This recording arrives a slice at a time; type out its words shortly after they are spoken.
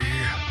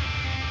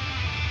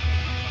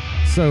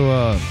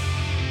So,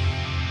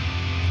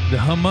 the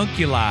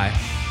homunculi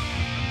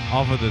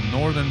off of the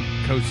northern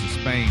coast of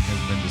Spain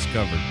has been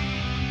discovered.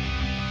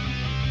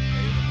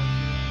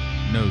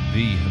 No,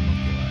 the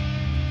homunculi.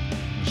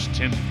 Just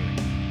tentacly.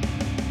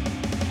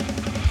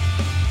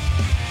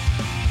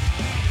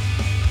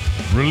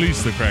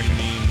 Release the Kraken.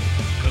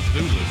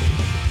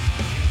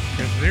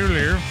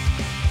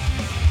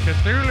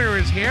 Cthulhu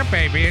is here,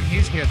 baby, and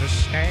he's here to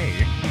stay.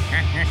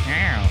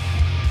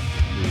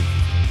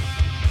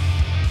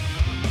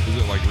 Is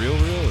it like real or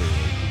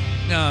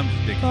like... No, I'm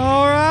just digging.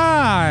 All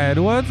right,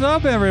 what's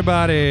up,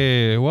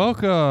 everybody?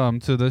 Welcome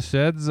to the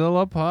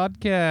Shedzilla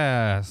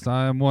podcast.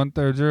 I am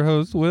 1/3 your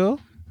host, Will.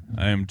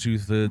 I am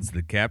 2/3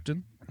 the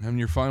captain. I'm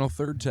your final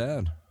third,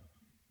 Tad.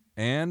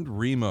 And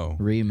Remo.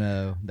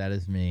 Remo, that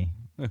is me.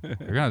 You're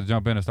gonna have to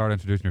jump in and start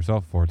introducing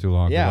yourself for too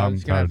long. 'cause Yeah, I'm I'm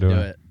just gonna tired have of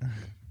to doing do it.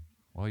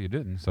 Well, you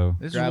didn't, so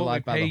This Grab is what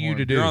life we by the pay you horn.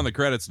 to do. You're on the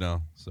credits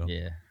now, so.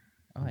 Yeah.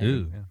 Oh, hey.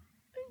 Ew.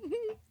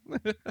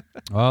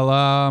 well,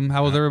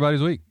 how was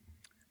everybody's week?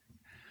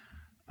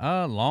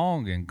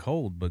 Long and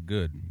cold, but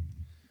good.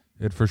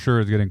 It for sure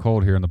is getting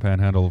cold here in the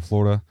Panhandle of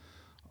Florida.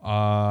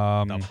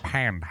 The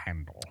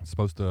panhandle. It's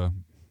supposed to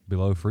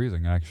below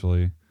freezing,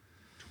 actually.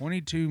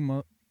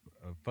 22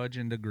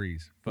 fudging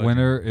degrees. Fudging.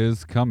 Winter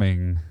is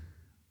coming.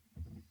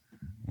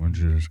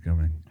 Winter is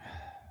coming.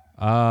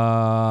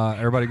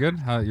 Everybody good?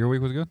 Your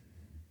week was good?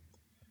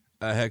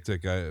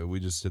 Hectic. We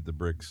just hit the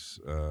bricks.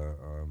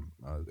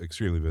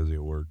 Extremely busy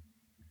at work.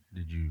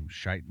 Did you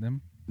shite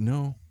them?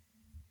 No.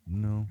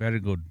 Very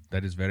good.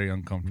 That is very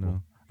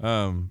uncomfortable.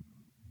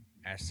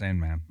 Ask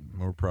Sandman.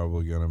 We're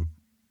probably gonna.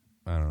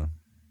 I don't know.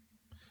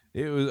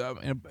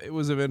 It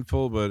was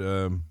eventful, but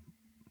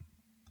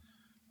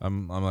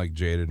I'm like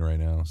jaded right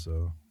now,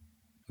 so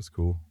it's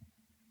cool.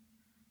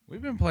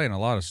 We've been playing a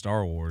lot of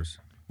Star Wars.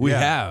 We Yeah.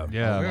 have.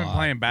 Yeah. We've been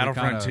playing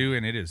Battlefront kinda- 2,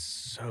 and it is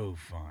so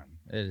fun.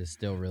 It is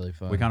still really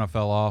fun. We kind of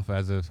fell off,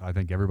 as if I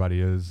think everybody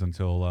is,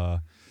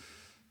 until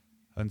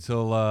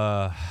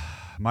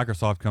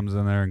Microsoft comes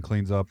in there and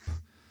cleans up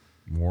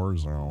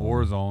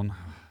Warzone,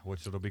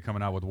 which it'll be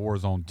coming out with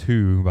Warzone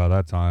 2 by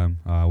that time.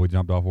 We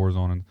jumped off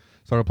Warzone and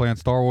started playing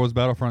Star Wars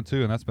Battlefront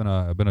 2, and that's been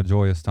a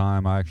joyous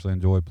time. I actually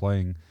enjoy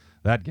playing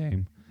that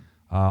game.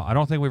 I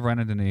don't think we've run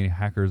into any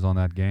hackers on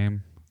that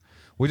game.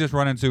 We just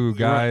run into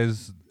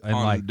guys and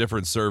on like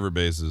different server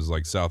bases,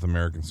 like South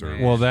American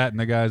servers. well, that and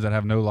the guys that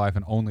have no life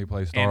and only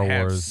play Star and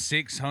have Wars.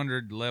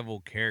 600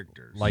 level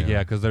characters. Like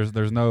because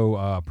there's no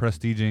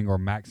prestiging or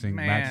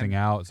maxing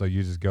out, so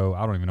you just go.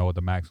 I don't even know what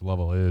the max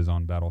level is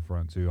on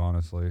Battlefront 2,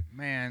 honestly.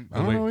 Man, I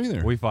don't know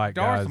either. We fight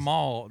Darth guys.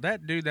 Maul,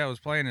 that dude that was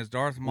playing as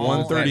Darth Maul,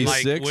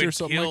 136 that, like, or would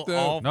something kill like that?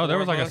 all No, there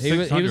was four like of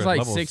a us. he was like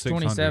level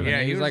 627. 600.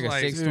 Yeah, he was like a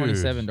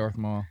 627 Darth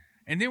Maul.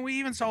 And then we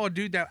even saw a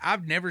dude that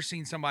I've never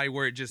seen somebody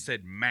where it just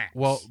said max.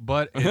 Well,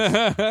 but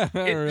it's,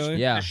 Really?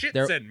 Yeah, the shit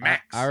said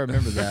max. I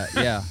remember that.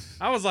 Yeah,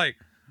 I was like,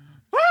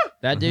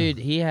 that dude.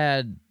 He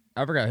had.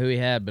 I forgot who he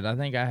had, but I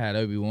think I had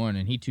Obi-Wan,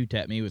 and he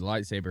two-tapped me with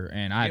lightsaber,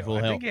 and I had full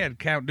I health. think he had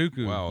Count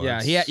Dooku. Wow.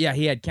 Yeah,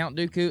 he had Count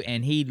Dooku,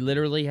 and he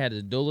literally had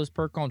a duelist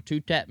perk on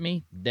two-tap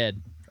me,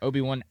 dead.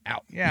 Obi-Wan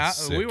out. Yeah,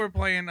 Sick. we were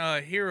playing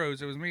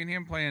Heroes. It was me and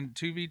him playing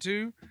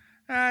 2v2.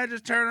 I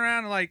just turned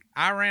around and like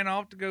I ran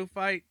off to go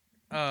fight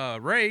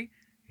Rey.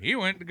 He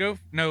went to go.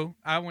 No,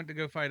 I went to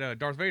go fight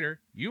Darth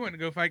Vader. You went to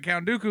go fight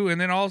Count Dooku, and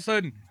then all of a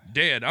sudden,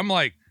 dead. I'm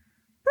like,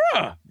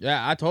 bruh.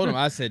 Yeah, I told him.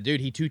 I said, dude,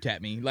 he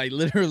two-tapped me. Like,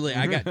 literally,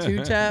 I got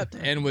two-tapped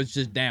and was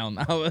just down.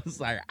 I was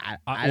like,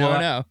 I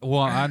don't know. Well,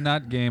 on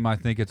that game, I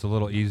think it's a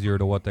little easier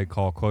to what they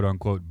call "quote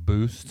unquote"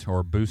 boost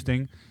or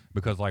boosting,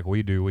 because like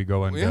we do, we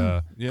go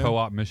into Yeah.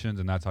 co-op missions,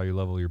 and that's how you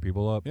level your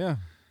people up. Yeah.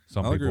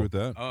 Some I'll people agree with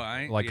that. Oh,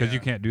 I ain't like because yeah. you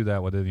can't do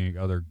that with any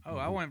other. Oh,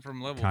 I went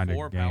from level kinda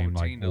 4 game, Palpatine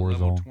like to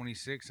level Warzone.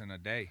 26 in a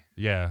day.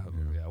 Yeah.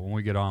 When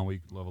we get on, we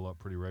level up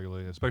pretty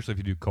regularly, especially if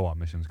you do co-op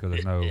missions, because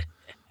there's no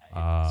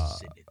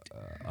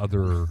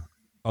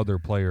other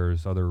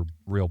players, other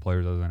real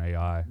players other than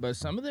AI. But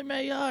some of them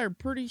AI are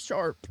pretty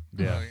sharp.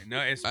 Yeah.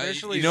 No,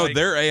 especially you know, like,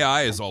 their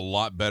AI is a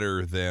lot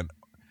better than.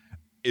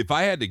 If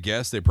I had to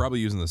guess, they're probably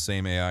using the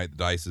same AI.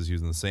 DICE is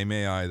using the same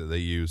AI that they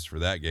used for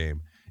that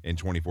game in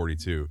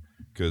 2042.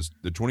 Because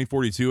the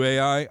 2042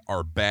 AI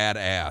are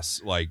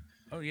badass. Like,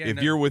 oh yeah, if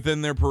no. you're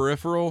within their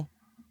peripheral,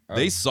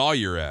 they Oh. saw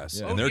your ass,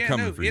 Yeah. and they're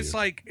coming for you. It's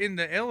like in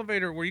the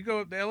elevator where you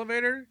go up the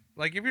elevator.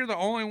 Like if you're the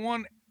only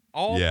one,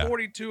 all Yeah.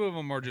 42 of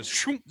them are just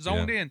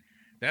zoned in.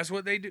 That's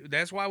what they do.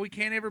 That's why we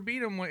can't ever beat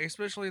them,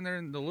 especially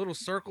in the little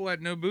circle at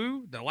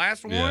Naboo, the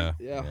last one.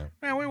 Yeah.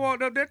 Man, we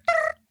walked up there,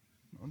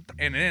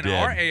 and then Dead.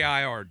 our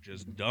AI are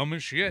just dumb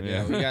as shit.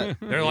 Yeah. We got.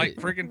 They're like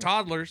freaking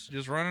toddlers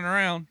just running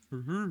around.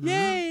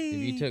 If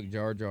you took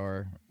Jar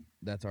Jar,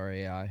 that's our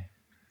AI.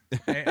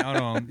 Hey, hold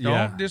on.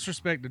 Yeah. Don't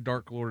disrespect the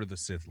Dark Lord of the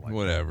Sith like that.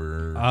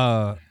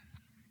 Whatever.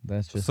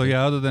 That's just. So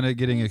yeah, other than it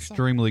getting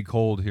extremely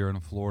cold here in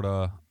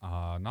Florida,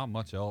 not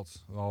much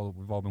else. We've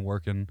all been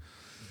working,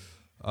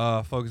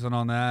 focusing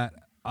on that.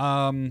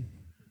 Oh,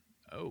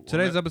 well,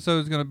 Today's episode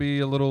is going to be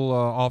a little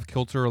off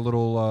kilter, a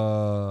little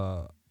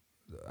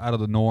out of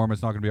the norm.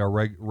 It's not going to be our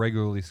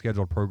regularly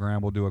scheduled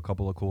program. We'll do a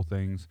couple of cool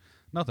things.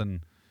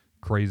 Nothing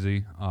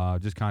crazy.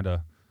 Just kind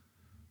of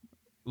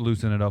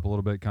loosen it up a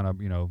little bit. Kind of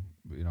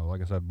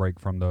like I said, break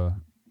from the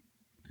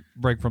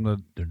norm.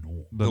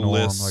 The norm,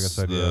 lists, like I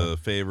said, the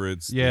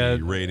favorites, yeah,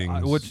 the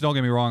ratings. which don't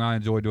get me wrong, I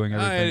enjoy doing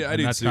everything. I and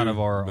do that's too, kind of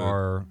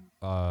but-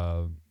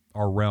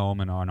 our realm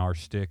and on our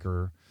stick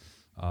or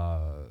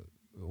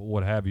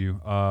what have you.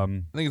 I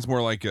think it's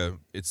more like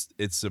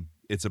it's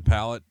a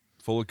palette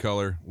full of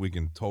color. We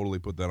can totally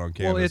put that on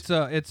canvas.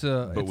 Well, it's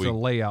a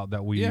layout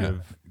that we Yeah.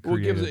 have Well,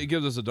 created. it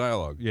gives us a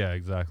dialogue. Yeah,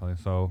 exactly.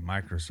 So,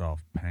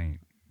 Microsoft Paint.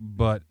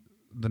 but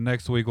the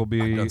next week will I've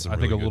be, done some I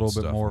think, really a little good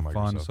bit stuff more on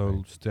fun. Microsoft So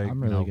Paint. stay.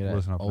 I'm really good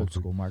listen at up old next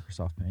week. school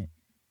Microsoft Paint.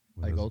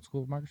 What Like is it? old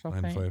school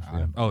Microsoft 9.5, Paint.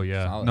 yeah. Oh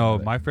yeah, solid no,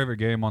 with it. my favorite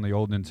game on the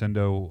old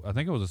Nintendo, I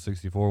think it was a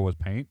 64, was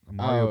Paint.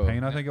 Mario Oh.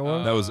 Paint, I think it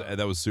was.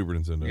 That was Super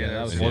Nintendo. Yeah,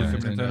 that was Was Yeah.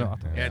 Super Nintendo? I thought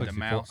Yeah, the 64.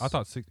 mouse. I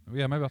thought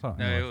maybe I thought.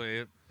 No,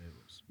 anyways. it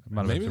was. It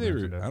might have been Maybe they Super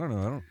were. Nintendo. I don't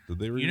know. Did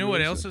they? You know what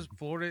re-release else is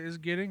Florida is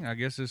getting? I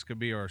guess this could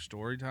be our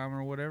story time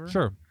or whatever.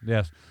 Sure.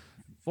 Yes.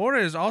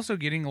 Florida is also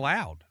getting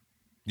loud.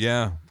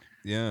 Yeah.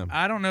 Yeah.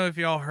 I don't know if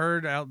y'all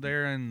heard out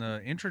there in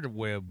the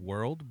interweb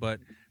world, but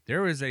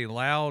there was a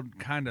loud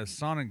kind of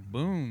sonic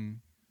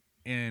boom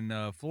in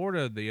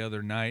Florida the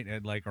other night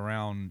at like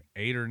around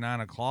 8 or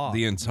 9 o'clock.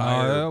 The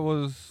entire.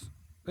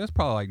 That's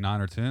probably like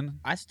 9 or 10.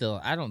 I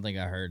don't think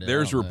I heard it.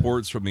 There's I don't know.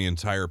 reports from the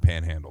entire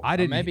Panhandle. I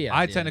didn't. maybe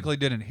I I did. technically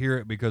didn't hear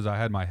it because I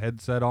had my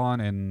headset on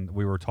and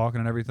we were talking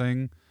and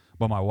everything.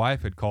 But my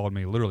wife had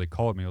literally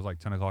called me. It was like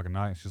 10 o'clock at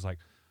night. She's like,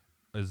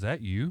 "Is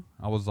that you?"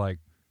 I was like,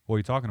 "What are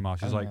you talking about?"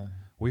 She's like,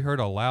 "We heard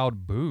a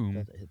loud boom."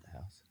 That hit the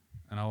house.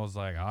 And I was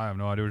like, I have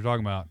no idea what you're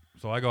talking about.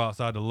 So I go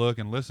outside to look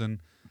and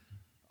listen.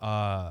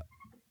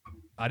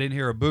 I didn't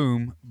hear a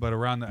boom, but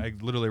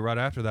literally right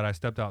after that, I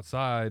stepped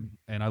outside,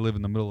 and I live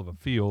in the middle of a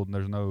field, and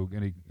there's no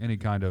any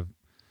kind of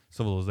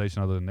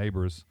civilization other than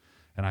neighbors.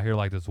 And I hear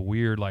like this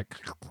weird like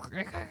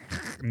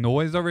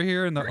noise over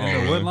here in the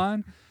really? wood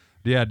line.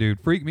 Yeah, dude,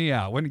 freaked me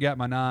out. Went and got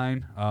my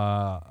 9.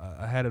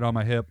 I had it on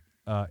my hip.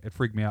 It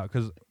freaked me out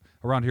because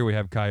around here we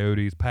have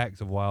coyotes,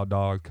 packs of wild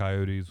dogs,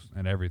 coyotes,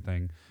 and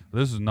everything.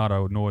 This is not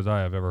a noise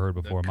I have ever heard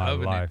the before in my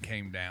covenant life.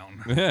 came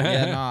down.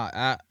 Yeah,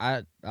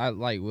 no, I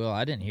like Will.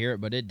 I didn't hear it,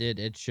 but it did.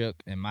 It shook,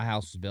 and my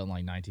house was built in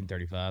like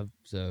 1935.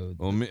 So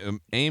Well,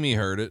 Amy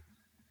heard it,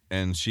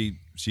 and she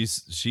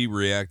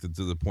reacted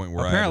to the point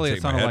where Apparently, I it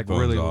had to take my sounded like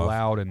headphones really off.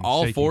 loud and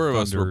All shaky 4 of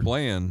us thunder. were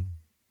playing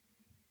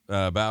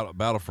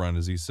Battlefront,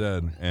 as he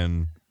said,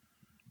 and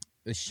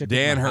it shook.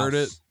 Dan my heard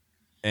it. house.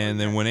 And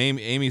then when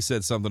Amy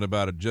said something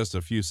about it just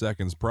a few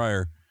seconds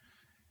prior,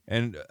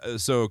 and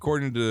so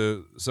according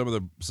to some of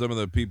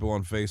the people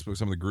on Facebook,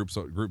 some of the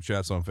group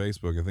chats on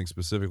Facebook, I think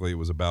specifically it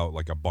was about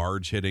like a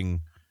barge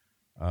hitting.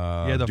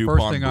 Yeah, the Dupont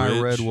first thing I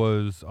Bridge. read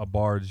was a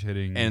barge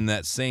hitting. And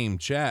that same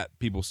chat,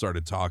 people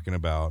started talking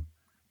about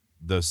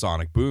the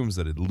sonic booms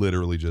that had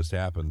literally just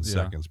happened Yeah.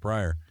 seconds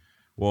prior.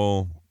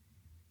 Well,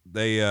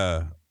 they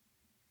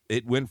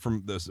it went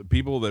from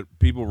the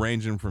people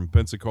ranging from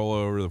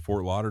Pensacola over to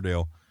Fort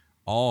Lauderdale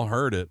all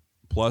heard it,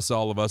 plus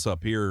all of us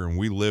up here, and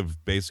we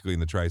live basically in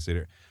the tri-state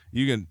area.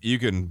 You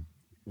can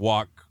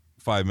walk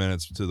 5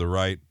 minutes to the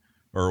right,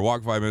 or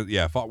walk 5 minutes.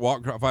 Yeah,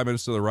 walk 5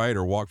 minutes to the right,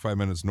 or walk 5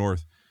 minutes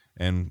north,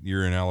 and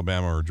you're in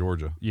Alabama or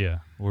Georgia. yeah,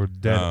 we're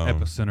dead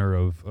epicenter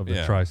of the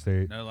yeah.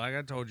 tri-state. No, like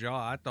I told y'all,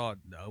 I thought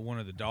one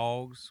of the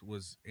dogs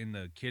was in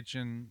the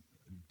kitchen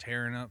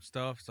tearing up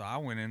stuff, so I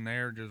went in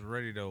there just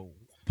ready to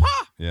pah!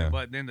 Yeah.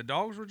 But then the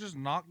dogs were just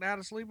knocked out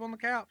of sleep on the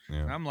couch. Yeah.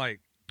 And I'm like,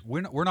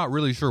 We're not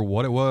really sure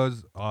what it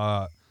was.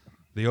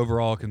 The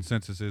overall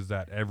consensus is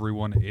that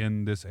everyone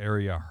in this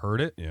area heard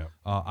it. Yeah.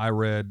 I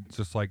read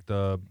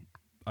the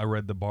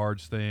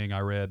barge thing. I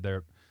read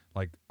their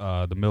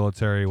the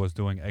military was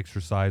doing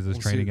exercises,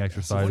 Well, training see,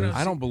 exercises.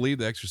 I don't believe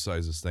the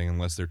exercises thing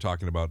unless they're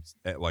talking about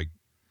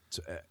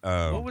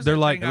what was they're that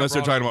like- thing I unless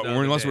they're brought talking up about the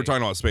unless other we're day?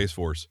 talking about Space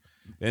Force.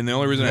 And the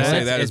only reason I Well, say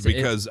it's- that is it's-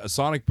 because a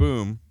sonic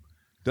boom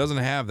doesn't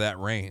have that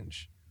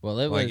range. Well,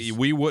 it Like was.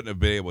 we wouldn't have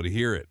been able to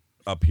hear it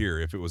up here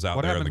if it was out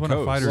What there on happens the when a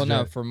coast. fighter Well,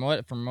 no, jet.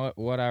 from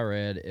what I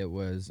read, it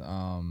was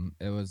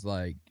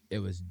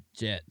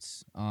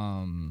jets.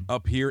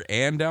 Up here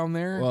and down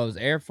there. Well, it was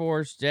Air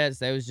Force jets.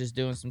 They was just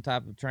doing some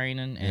type of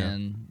training, Yeah.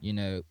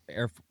 and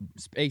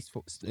Space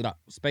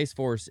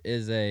Force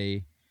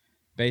is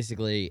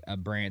basically a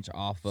branch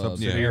off of Air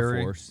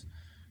Subsidiary? Force.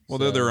 Well,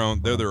 they're their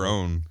own. They're their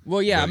own.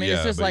 Well, yeah, I But mean, yeah,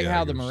 it's just but like yeah,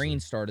 how I the get what you're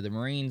Marines started. The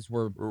Marines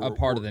were a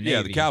part of the Navy.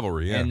 Yeah, the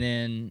cavalry. Yeah.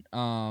 And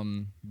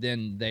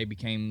then they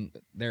became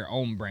their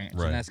own branch,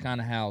 Right. and that's kind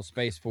of how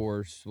Space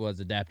Force was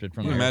adapted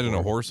from. Can you the Air imagine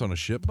a Force. horse on a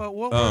ship? But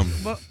what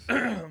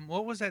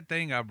what was that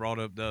thing I brought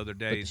up the other But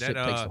day? the ship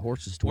That takes the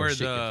horses to where where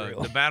shit gets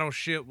real. the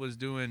battleship was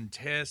doing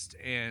tests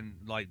and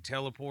like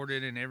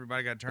teleported and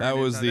everybody got turned. That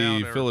was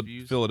inside out the or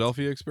fused?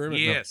 Philadelphia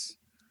experiment. No. Yes,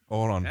 Oh,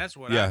 hold on. that's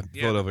what. Yeah, the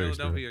Philadelphia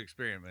Philadelphia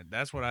experiment.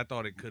 That's what I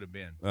thought it could have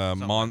been.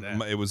 Something like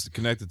that. It was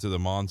connected to the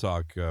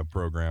Montauk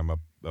program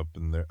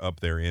up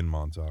there in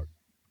Montauk.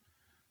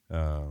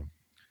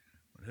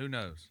 Who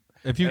knows?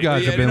 If you Yeah,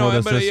 guys yeah, have been no, with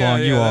us but this yeah, long,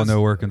 you yeah, all that's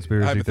know we're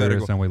conspiracy hypothetical.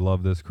 theorists and we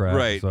love this crap.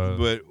 Right, So.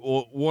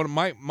 but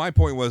my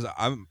point was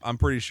I'm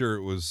pretty sure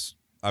it was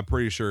I'm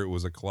pretty sure it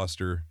was a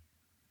cluster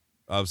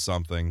of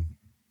something.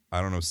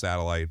 I don't know,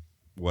 satellite.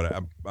 What?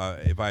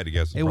 If I had to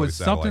guess, It was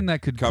something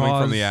that could coming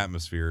cause from the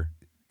atmosphere,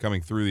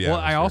 coming through the Well,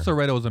 atmosphere. I also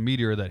read it was a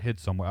meteor that hit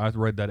somewhere. I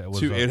read that it was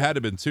two. It had to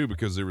have been two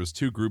because there was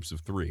 2 groups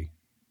of 3.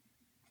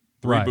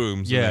 3 Right.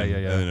 booms. Yeah, and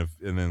then,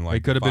 yeah. And then like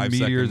it could have been 5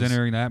 meteors seconds,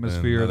 entering the and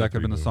atmosphere. another That could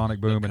have 3 been the booms. sonic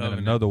boom, and then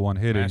Covenant, another one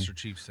hitting. Master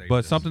Chief saved But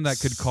us. something that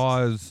could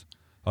cause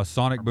a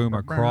sonic boom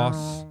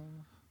across.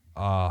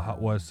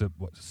 Was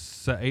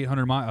it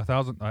 800 miles?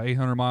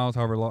 800 miles,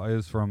 however long it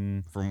is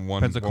from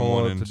one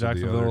Pensacola end to the other.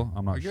 Jacksonville.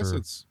 I'm not I guess sure.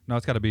 it's No,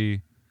 it's got to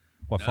be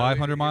what No,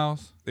 500 it-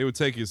 miles. it would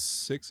take you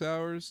 6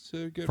 hours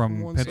to get From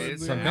from one Pens- side to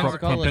It's the from other.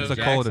 Pensacola to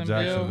Pensacola to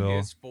Jacksonville. Jacksonville.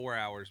 It's 4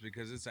 hours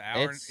because it's an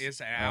hour. It's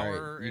an hour.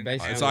 Alright, you and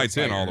basically It's hour I-10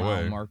 later. all the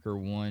way. Marker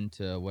 1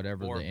 to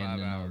whatever 4 or the 5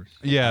 ending hours.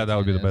 Yeah, that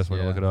would be the best way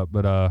to is, look it up.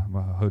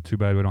 But too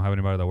bad we don't have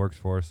anybody that works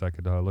for us that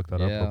could look that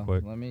up real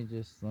quick. Let me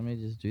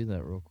just do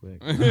that real quick.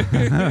 In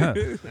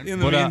the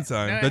But,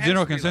 meantime, no, The it has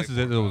general to be like consensus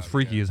 4 is or it was 5,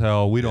 freaky yeah. as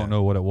hell. We Yeah. don't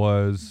know what it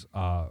was.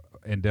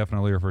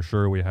 Indefinitely or for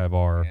sure, we have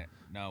our. Yeah.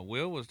 No,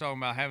 Will was talking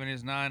about having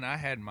his 9. I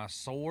had my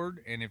sword,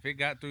 and if it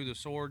got through the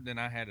sword, then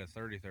I had a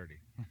 30-30.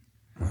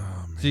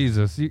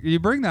 Jesus, you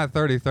bring that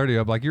 30-30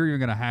 up like you're even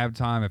gonna have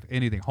time if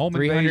anything. Home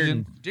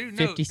invasion. Dude, no,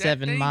 that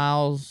 57 thing-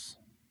 miles.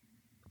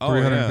 oh,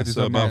 yeah, 357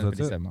 so miles. about- That's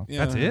it. 57 miles.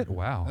 yeah, That's it.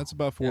 Wow. That's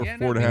about 4 Yeah,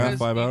 and a half, because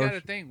 5 you hours.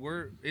 gotta think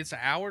it's an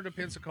hour to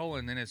Pensacola,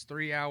 and then it's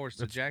 3 hours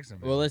to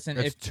Jacksonville. Well, listen,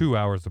 It's if 2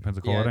 hours to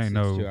Pensacola. Yeah, it ain't it's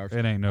no. 2 hours.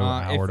 It ain't no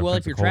hour to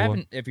if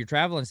Pensacola. you're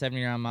traveling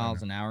 79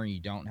 miles an hour and you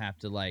don't have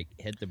to like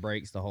hit the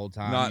brakes the whole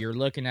time, Not- you're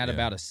looking at yeah.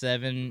 about a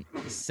 7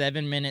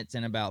 minutes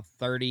and about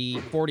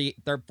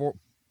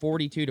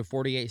 42 to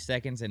 48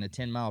 seconds in a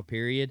 10-mile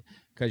period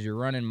because you're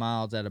running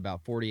miles at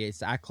about 48.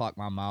 I clock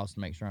my miles to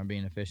make sure I'm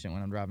being efficient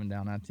when I'm driving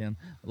down I-10,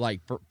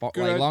 like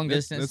Good, long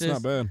that's- distances. That's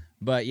not bad.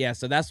 But yeah,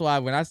 so that's why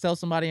when I tell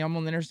somebody I'm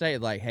on the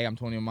interstate, like, hey, I'm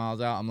 20 miles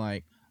out, I'm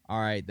like,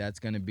 all right, that's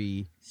gonna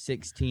be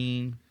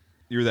 16.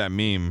 You're that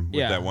meme with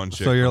Yeah. that one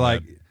chick. So you're from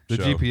like that the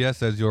show. GPS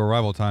says your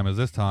arrival time is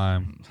this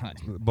time.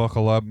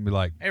 Buckle up and be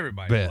like.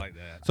 Everybody Bet. like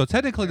that. So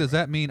technically, does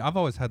that mean I've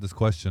always had this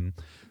question?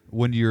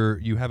 When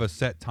you have a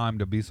set time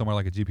to be somewhere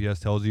like a GPS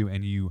tells you,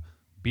 and you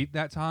beat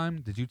that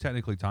time, did you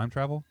technically time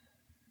travel?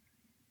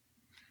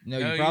 No,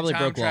 No, you probably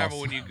time broke travel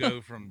lost. when you go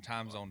from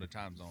time zone to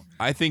time zone.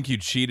 I think you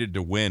cheated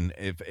to win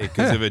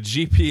because if a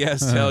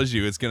GPS tells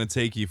you it's going to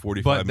take you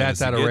 45 But minutes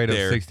that's at to a get rate of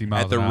there 60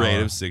 miles at the an rate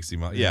hour. of 60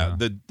 miles. Yeah,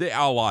 Yeah. the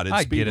allotted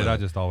I speed get it. limit. I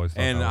just always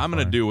thought And that was I'm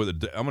gonna funny.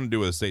 do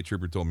what a state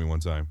trooper told me one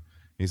time.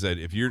 He said,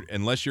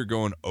 unless you're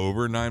going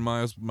over 9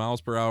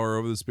 miles per hour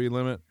over the speed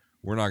limit,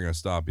 we're not going to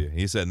stop you.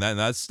 He said, and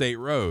that's state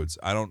roads.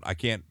 I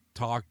can't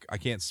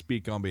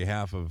speak on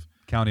behalf of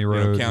county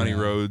roads, county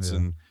and- roads yeah.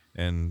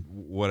 and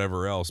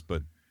whatever else,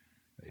 but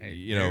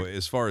Hey,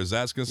 as far as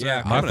that's concerned,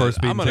 Yeah, My I'm first gonna,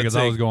 speeding I'm gonna tickets,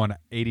 take, I was going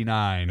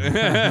 89 I'm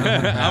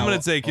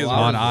gonna take his Well,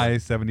 word on for it.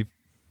 I-70.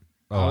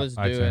 I was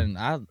I-10.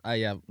 doing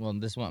yeah, well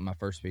this wasn't my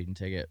first speeding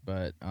ticket,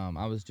 but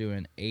I was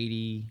doing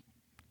 80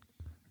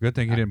 Good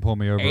thing he didn't pull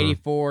me over.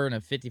 84 and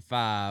a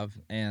 55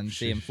 and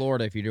see in Sheesh.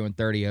 Florida if you're doing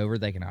 30 over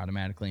they can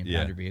automatically impound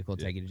Yeah. your vehicle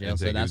and Yeah. take you to And jail.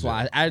 So take you that's to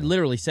why jail. I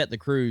literally set the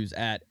cruise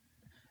at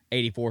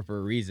 84 for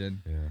a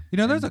reason. Yeah. You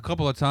know, there's a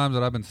couple of times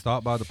that I've been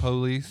stopped by the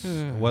police,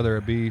 whether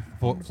it be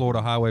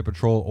Florida Highway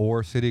Patrol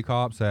or city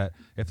cops, that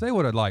if they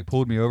would have like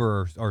pulled me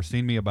over or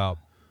seen me about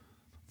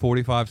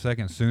 45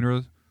 seconds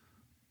sooner,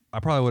 I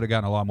probably would have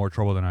gotten a lot more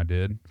trouble than I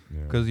did.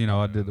 Yeah. Because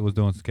was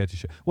doing sketchy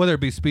shit, whether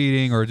it be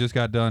speeding or just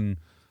got done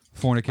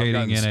fornicating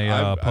gotten- in a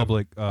I've-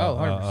 public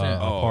 100%.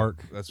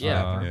 park. That's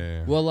Yeah. right.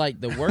 Yeah. Well, like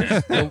the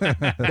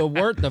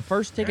worst, the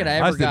first ticket I I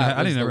ever just didn't, got I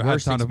was didn't the ever have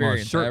worst time to put my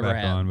experience I shirt ever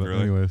back had. on. But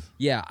Really? anyways,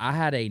 Yeah, I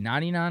had a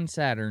 99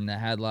 Saturn that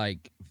had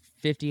like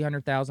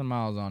 1,000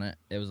 miles on it.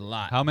 It was a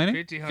lot. how many?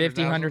 50,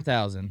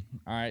 1,000.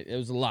 All right, it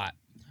was a lot.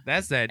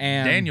 That's that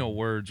And- Daniel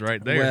words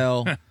right there.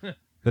 Well,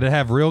 Did it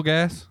have real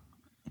gas?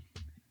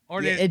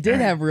 or yeah, it did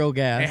have real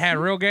gas. It had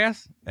real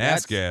gas.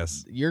 Ass That's-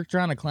 gas. You're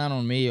trying to clown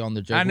on me on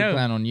the joke. I know. We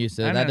clown on you,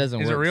 so I that know.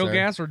 doesn't Is work. it real sir.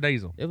 gas or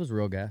diesel? It was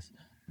real gas,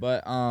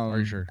 but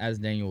you sure? as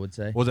Daniel would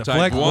say, Was it Type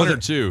flex? one was or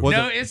it, two? Was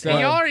no, it, it's so-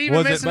 y'all are even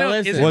was it- messing but up.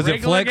 listen, Is was it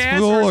regular flex gas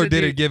fuel or or is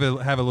did it it give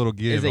it have a little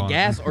give? is it on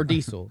gas or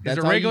diesel? That's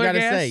it all regular you gotta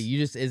gas? say. You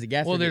just is it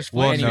gas? Well, or there's diesel?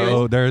 Well, flex no,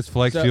 fuel. there's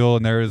flex So- fuel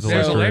and there is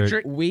There's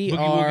electric. electric. We Woogie,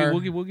 are.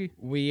 woogie, woogie, woogie.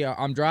 We are.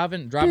 I'm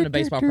driving to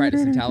baseball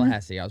practice in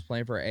Tallahassee. I was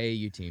playing for an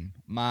AAU team.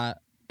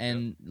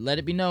 And let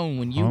it be known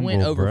when you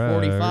went Humble over brag.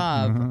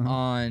 45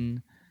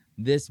 on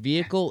this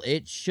vehicle,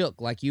 it shook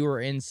like you were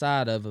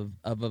inside of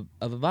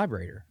a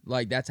vibrator.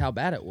 Like that's how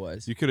bad it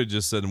was. You could have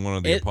just said one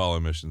of the It- Apollo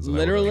missions. and I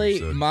would've Literally,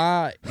 understood.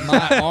 my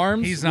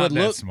arms He's not would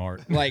that look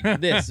smart. like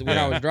this when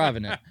I was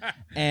driving it.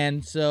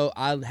 And so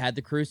I had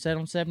the cruise set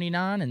on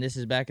 79, and this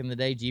is back in the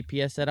day.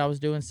 GPS said I was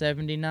doing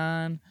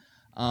 79.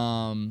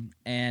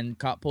 And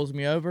cop pulls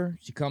me over.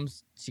 She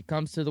comes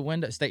to the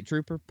window. State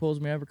trooper pulls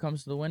me over,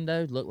 comes to the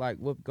window, looked like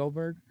Whoop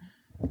Goldberg.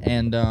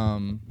 And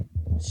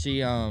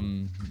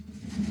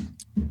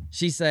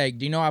she said,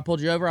 "Do you know I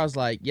pulled you over?" I was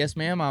like, "Yes,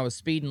 ma'am. I was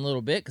speeding a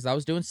little bit because I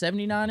was doing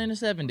 79 and a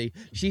 70."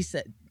 She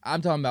said,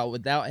 I'm talking about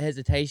without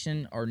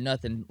hesitation or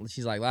nothing.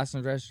 She's like,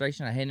 license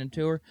registration. I handed it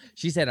to her.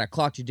 She said, I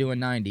clocked you doing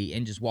 90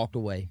 and just walked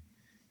away.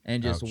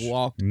 And just Ouch.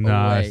 walked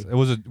Nice. away. It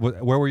was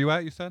where were you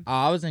at? You said?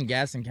 I was in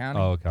Gaston County.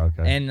 Oh,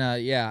 okay.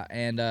 And yeah,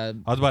 and I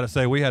was about to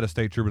say we had a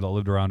state trooper that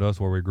lived around us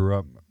where we grew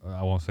up.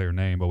 I won't say her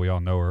name, but we all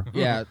know her.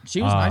 yeah,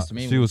 she was nice to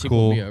me. She when was she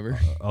cool. pulled me over.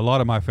 A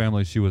lot of my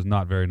family, she was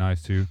not very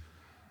nice to.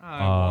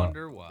 I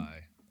wonder why.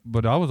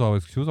 But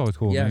she was always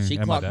cool. Yeah, with me she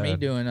and my clocked me dad.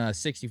 doing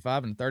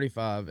 65 and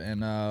 35,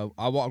 and I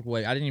walked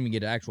away. I didn't even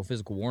get an actual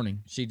physical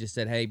warning. She just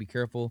said, "Hey, be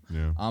careful,"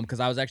 Yeah.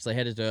 because I was actually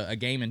headed to a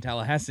game in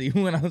Tallahassee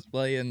when I was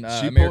playing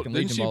She American didn't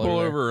Legion she ball pull over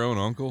there. over her own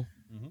uncle?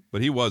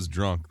 But he was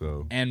drunk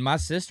though. And my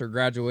sister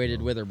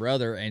graduated with her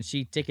brother, and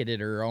she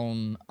ticketed her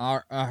own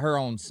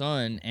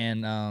son,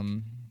 and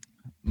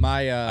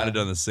my I'd have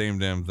done the same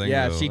damn thing.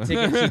 yeah, though. she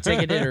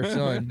ticketed her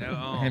son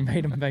No. and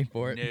made him pay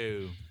for it.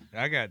 No.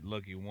 I got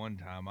lucky one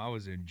time. I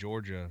was in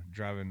Georgia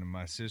driving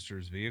my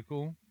sister's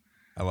vehicle,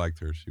 I liked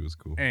her. She was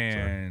cool. Sorry.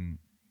 and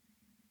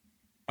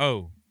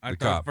I The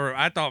cop.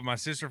 thought my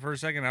sister for a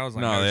second. I was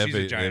like, No, no, they she's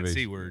have a giant they-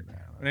 C word.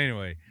 But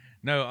anyway,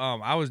 no,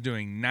 I was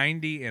doing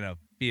 90 and a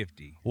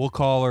 50. We'll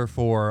call her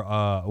for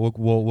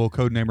we'll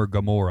code name her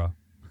Gamora.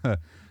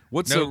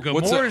 What's No, a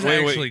what's a, Gamora's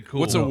wait, actually wait,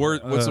 What's a cool.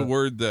 word? What's a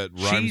word that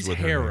rhymes She's with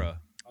her Hera.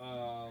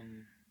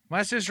 name?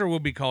 My sister will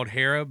be called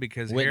Hera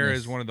because Hera Witness.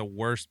 is one of the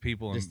worst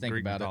people Just in think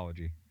Greek about it.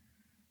 mythology.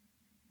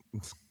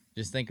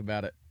 Just think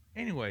about it.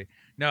 Anyway,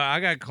 no, I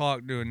got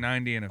clocked doing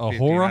 90 and a A 50.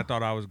 And Hora? I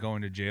thought I was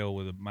going to jail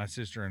with my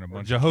sister and a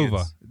bunch Jehovah.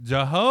 of kids.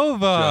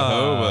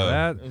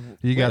 Jehovah. That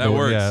you got That to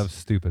works. Yeah, that was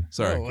stupid.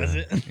 Sorry. Oh, was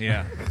it?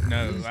 Yeah,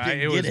 no, Just it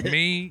didn't was get it.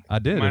 me, I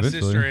did my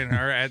eventually. sister, and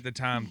her at the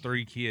time,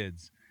 3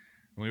 kids.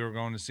 We were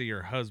going to see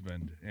her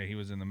husband. And he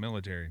was in the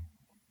military.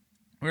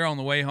 We were on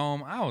the way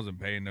home. I wasn't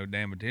paying no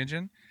damn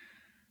attention.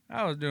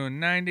 I was doing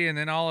 90, and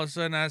then all of a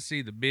sudden I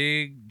see the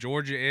big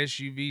Georgia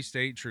SUV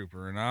state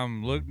trooper, and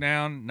I'm look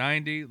down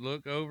 90,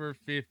 look over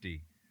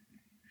 50.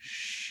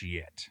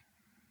 Shit.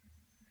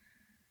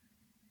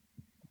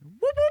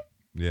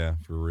 Yeah,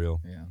 for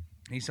real. Yeah.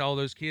 He saw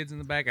those kids in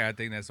the back. I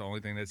think that's the only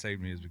thing that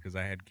saved me is because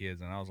I had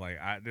kids, and I was like,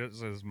 "This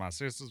is my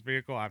sister's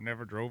vehicle. I've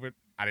never drove it.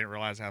 I didn't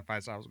realize how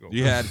fast I was going."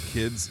 You had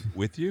kids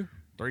with you?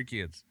 3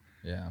 kids.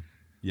 Yeah.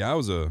 Yeah, I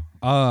was a.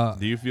 Uh,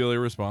 Do you feel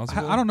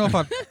irresponsible? I don't know if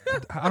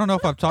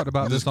I've talked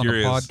about I'm this just on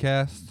curious. the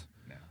podcast.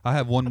 No. I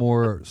have one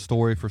more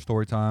story for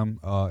story time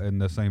in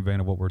the same vein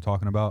of what we're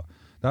talking about.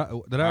 Did I All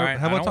right,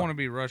 have I I don't ta- want to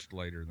be rushed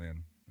later.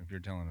 Then, if you're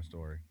telling a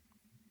story,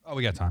 Oh,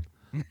 we got time.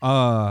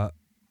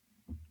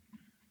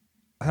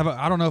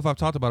 I don't know if I've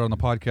talked about it on the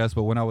podcast,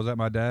 but when I was at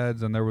my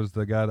dad's and there was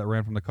the guy that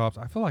ran from the cops,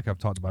 I feel like I've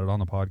talked about it on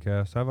the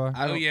podcast. Have I?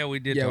 oh yeah, we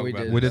did. yeah, talk we about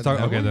did. this. We did talk-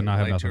 That okay, was then I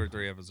have like 2 nothing. or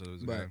 3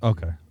 episodes ago.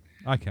 Okay,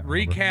 I can't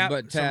remember. Recap: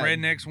 But, some Tad-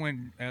 rednecks went.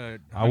 I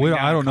hunting will.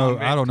 down I a don't know.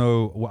 convict. I don't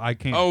know. Well, I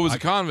can't. Oh, it was I- a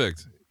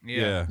convict.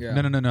 Yeah. Yeah.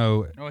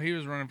 No. Oh, he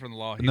was running from the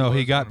law. No, he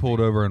was got gonna pulled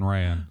be- over and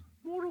ran.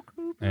 Mortal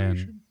And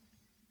Corporation.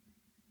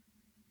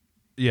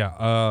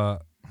 yeah,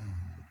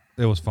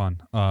 it was fun.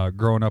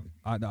 Growing up,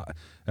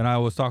 and I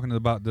was talking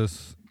about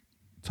this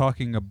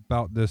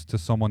to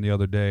someone the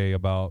other day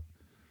about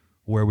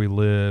where we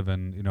live,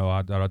 and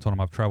I told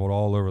him I've traveled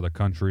all over the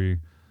country,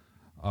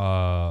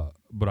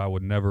 but I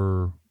would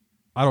never.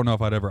 I don't know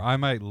if I'd ever. I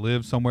might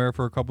live somewhere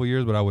for a couple of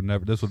years, but I would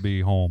never. This would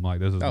be home. Like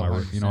this is Oh,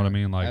 my. You know what I 100%.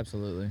 mean? Like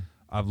Absolutely.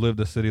 I've lived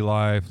a city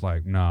life.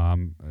 Like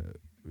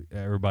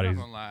everybody's. I'm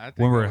not gonna lie, I think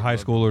when we're I would high love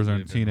to schoolers and live in,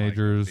 like, a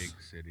teenagers-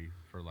 big city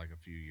for like a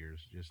few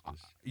years, just to,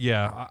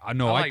 Yeah, I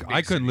know. I I like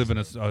big couldn't live in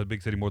cities, a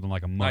big city more than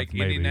like a month, like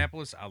maybe.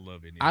 Indianapolis. I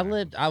love I Indianapolis.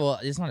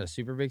 lived. It's not a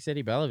super big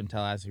city, but I lived in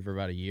Tallahassee for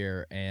about a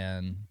year,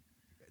 and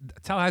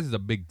Tallahassee's a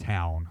big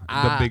town, the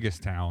I-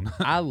 biggest town.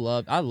 I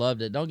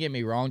loved it. Don't get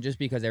me wrong, just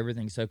because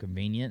everything's so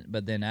convenient.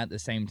 But then at the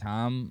same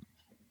time,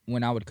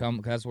 when I would come,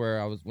 because that's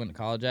where went to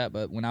college at.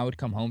 But when I would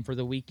come home for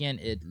the weekend,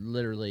 it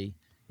literally,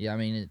 yeah, I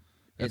mean,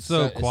 it's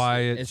so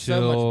quiet, it's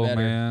chill, so much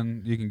better.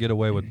 man. You can get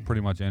away with pretty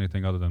much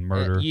anything other than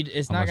murder.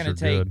 It's not unless going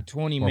to you're take good,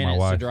 20 or my minutes to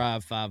wife.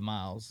 drive 5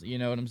 miles. You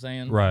know what I'm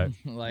saying? Right.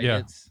 like Yeah.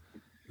 it's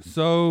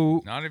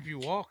So Not if you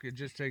walk. It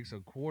just takes a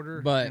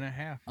quarter But, and a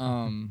half.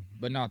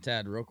 but not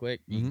Tad, real quick.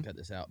 You Mm-hmm. can cut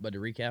this out. But to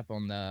recap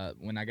on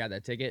when I got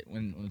that ticket,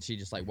 when she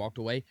just like walked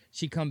away,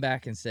 she come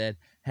back and said,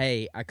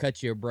 "Hey, I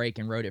cut you a break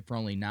and wrote it for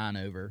only 9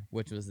 over,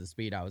 which was the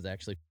speed I was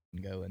actually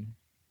going."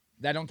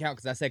 That don't count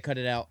because I said cut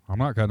it out. I'm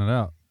not cutting it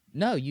out.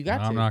 No, you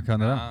got I'm to. not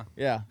cutting it out. Uh,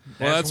 Yeah.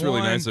 Well, that's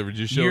really one. nice of her.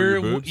 Did you show her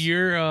your boobs?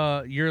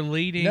 You're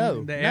leading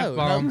No, the no,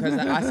 F-bomb. because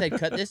I said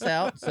cut this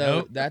out, so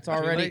Nope, that's too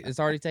already late.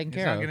 it's already taken It's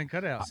care not of. getting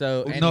cut out.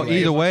 So No,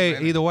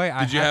 anyway, either way,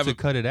 I Did you have have to a-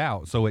 cut it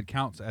out, so it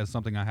counts as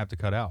something I have to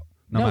cut out,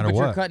 no matter but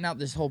what. you're cutting out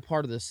this whole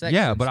part of the section.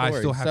 Yeah, but I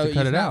story. still have so to cut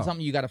it's it not out.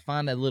 Something you got to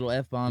find a little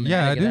f bomb.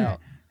 Yeah, and I take it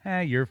do.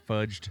 out. You're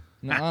fudged.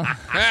 Nuh-uh.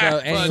 So,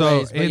 anyways,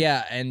 So but it-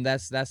 yeah, and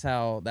that's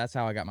how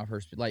I got my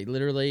first. Like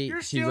literally,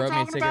 You're she still wrote me a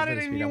talking ticket about for it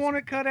the and speed you I was- want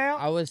it cut out?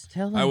 I was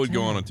telling. I would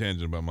go on a Tad.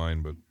 tangent about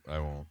mine, but I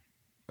won't.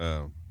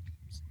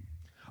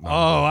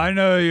 Oh, I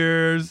know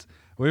yours.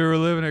 We were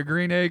living at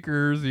Green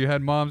Acres. You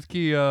had Mom's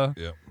Kia.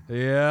 Yep.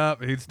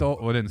 Yep, he stole.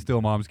 Well, didn't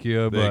steal Mom's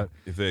Kia, but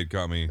If they had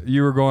caught me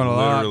you were going a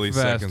lot literally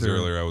faster. seconds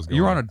earlier, I was going.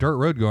 You were on a dirt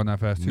road going that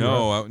fast too.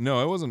 right?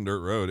 No, it wasn't dirt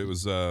road. It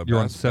was You were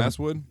on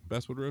Basswood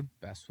Road.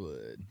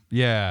 Basswood.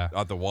 Yeah,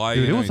 Out the Y.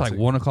 dude, you it know, was like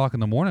 1:00 in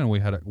the morning. We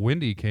had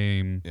Wendy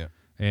came. Yeah.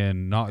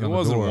 And knocked It on the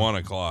wasn't door.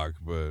 1:00,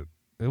 but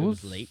It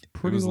was late.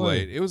 Pretty it was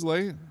late. It was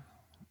late.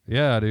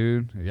 Yeah,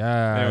 dude.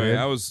 Yeah. Anyway, dude.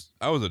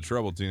 I was a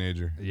troubled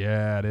teenager.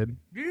 Yeah, dude.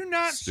 Do you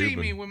not see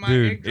Stupid. me when my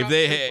Dude, egg If drops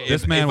they so had, close?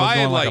 This if, man if was I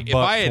had going like like a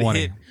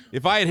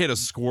if I had $1.20. hit a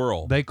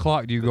squirrel. They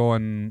clocked you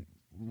going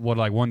what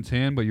like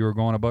 110, but you were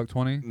going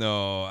 $1.20.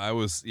 No, I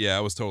was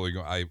totally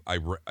going.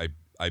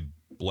 I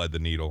bled the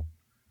needle.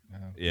 Oh.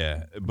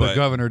 Yeah, The but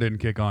governor didn't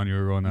kick on you.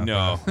 You were going that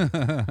No.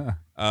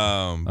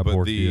 fast. but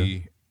poor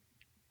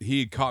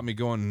he caught me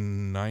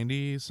going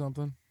 90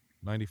 something,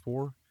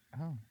 94.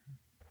 Oh.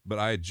 But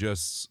I had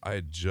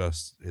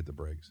just hit the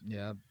brakes.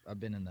 Yeah, I've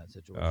been in that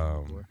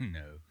situation before.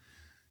 No.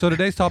 So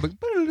today's topic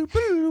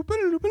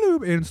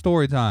in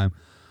story time.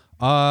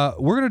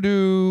 We're gonna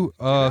do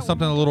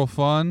something a little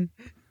fun.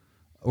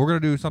 We're gonna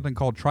do something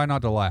called try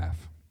not to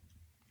laugh.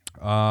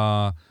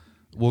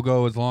 We'll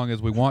go as long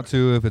as we want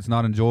to. If it's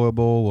not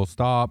enjoyable, we'll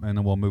stop and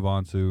then we'll move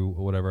on to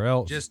whatever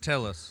else. Just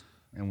tell us,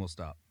 and we'll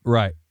stop.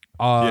 Right.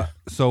 Yeah.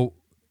 So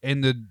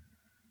in the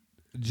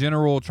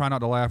general try not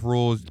to laugh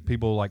rules,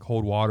 people like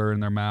hold water in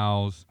their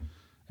mouths,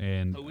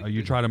 and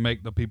you try to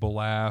make the people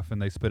laugh,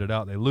 and they spit it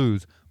out, they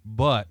lose.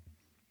 But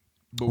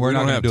But we're we not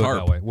don't going have to do tarp.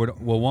 it that way.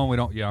 Well, one, we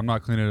don't. Yeah, I'm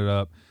not cleaning it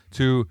up.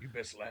 Two, You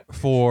best laugh.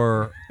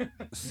 for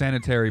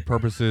sanitary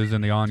purposes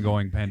in the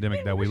ongoing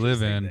pandemic that we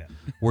live in,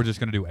 we're just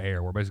going to do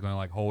air. We're basically going to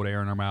like hold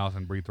air in our mouth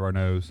and breathe through our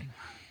nose.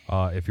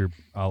 If you're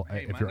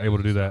if you're able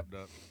to do that,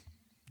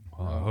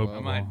 I hope I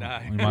might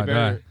die. You might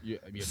die.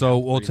 So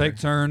we'll take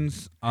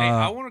turns. Hey,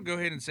 I want to go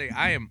ahead and say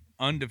I am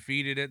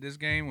undefeated at this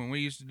game. When we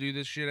used to do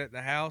this shit at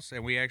the house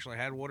and we actually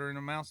had water in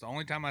the mouth, the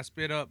only time I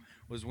spit up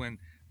was when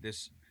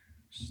this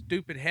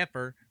stupid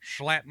heifer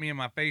slapped me in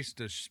my face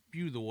to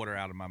spew the water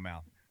out of my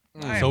mouth.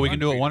 I So am we can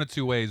do it undefeated. one of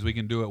two ways. We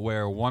can do it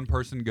where one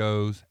person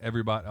goes,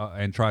 everybody,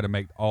 and try to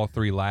make all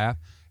three laugh,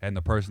 and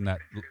the person that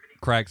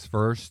cracks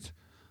first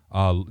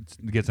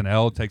gets an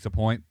L, takes a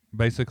point,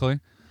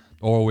 basically.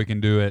 Or we can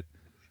do it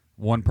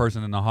one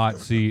person in the hot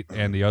seat,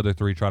 and the other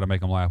three try to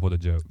make them laugh with a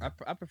joke.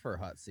 I prefer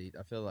hot seat.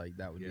 I feel like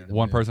that would be the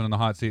One way. person in the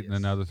hot seat, and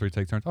then the other three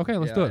take turns. Okay,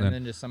 let's Yeah, do it and then.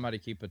 then just somebody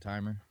keep a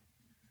timer.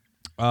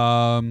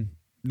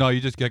 No,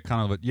 you just get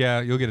kind of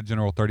you'll get a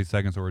general 30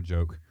 seconds or a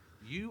joke.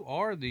 You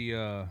are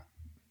the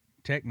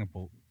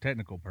technical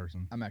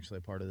person. I'm actually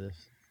a part of this.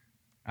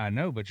 I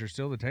know, but you're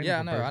still the technical Yeah,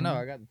 I know. person.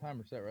 I got the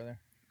timer set right there.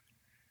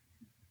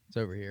 It's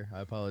over here. I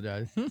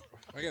apologize.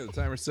 I got the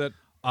timer set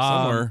Um,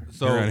 somewhere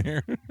so- around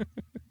here.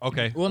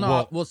 Okay. Well,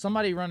 no. Will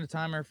somebody run a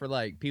timer for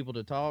like people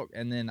to talk,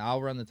 and then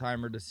I'll run the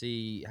timer to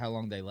see how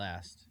long they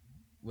last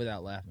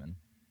without laughing.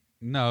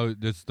 No,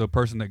 it's the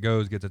person that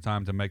goes gets a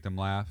time to make them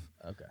laugh.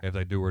 Okay. If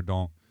they do or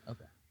don't,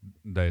 Okay.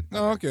 they.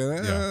 Oh, okay.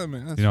 Yeah. I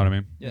mean, that's You know what I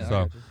mean? Yeah. I So,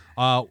 got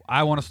you.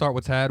 I want to start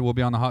with Tad. We'll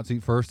be on the hot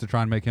seat first to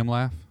try and make him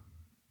laugh.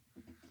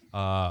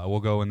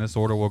 We'll go in this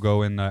order. We'll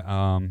go in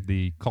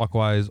the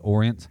clockwise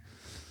orient,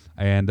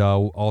 and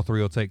all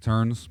three will take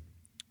turns.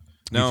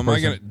 Now, Each am I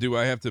person- gonna? Do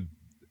I have to?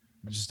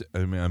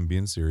 I mean, I'm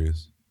being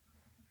serious.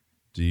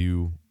 Do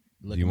you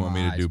Look you in want my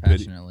me to eyes do pity?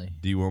 passionately.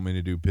 Do you want me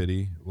to do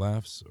pity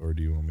laughs, or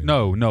do you want me?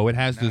 No, it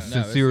has to No, it's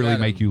sincerely gotta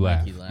make you make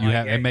laugh. you laugh. You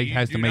have Yeah, it you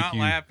has do to make not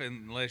you. laugh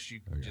unless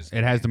you just.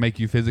 It has to make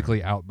you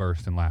physically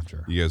outburst in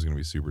laughter. You guys are gonna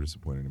be super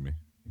disappointed in me.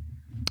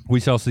 We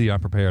shall see.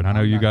 I'm prepared. I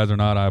know you guys are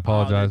not. I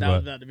apologize, that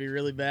was but about to be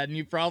really bad, and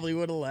you probably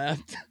would have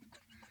laughed.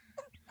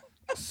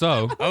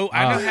 so Oh,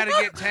 I know how to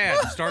get Tad.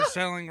 Start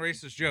selling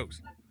racist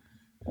jokes.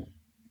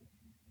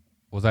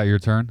 was that your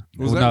turn?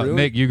 Was that no, really?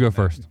 Nick, you go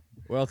first.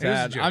 Well, Here's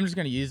a Tad, joke. I'm just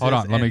gonna use. Hold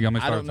this, on, let me and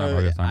start I don't the timer.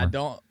 know. This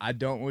timer. I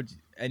don't want.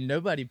 And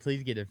nobody,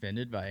 please get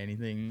offended by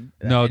anything.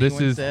 That No, this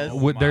anyone is says.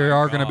 Oh there my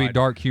are going to be God.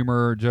 dark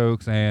humor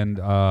jokes, and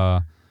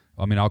I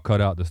mean I'll cut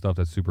out the stuff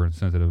that's super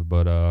insensitive,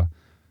 but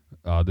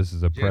this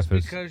is a Just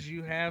preface. because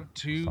you have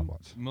two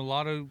Stopwatch.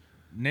 mulatto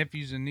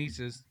nephews and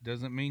nieces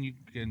doesn't mean you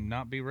can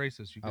not be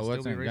racist. You I can still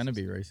wasn't be racist. gonna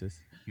be racist.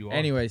 You are.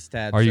 Anyways,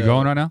 Tad. Are you so-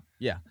 going right now?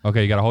 Yeah.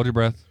 Okay, you got to hold your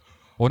breath.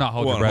 Well, not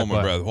hold Hold your breath, on, hold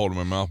my but breath, hold it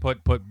in my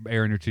mouth. put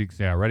air in your cheeks.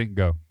 Yeah, ready?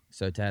 Go.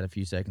 So, Tad, a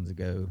few seconds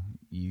ago,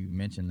 you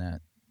mentioned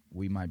that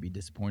we might be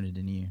disappointed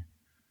in you,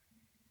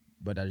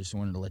 but I just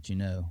wanted to let you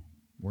know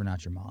we're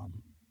not your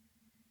mom.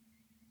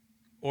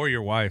 Or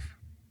your wife.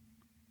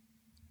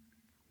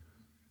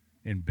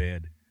 In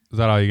bed. Is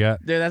that all you got?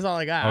 Dude, that's all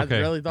I got. Okay. I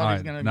really thought all he was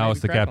right. gonna. Now make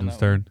it's me the crap on captain's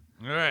that one.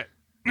 turn. All right.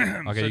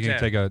 Okay, So you can Tad.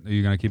 take a. Are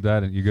you gonna keep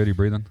that? You good? You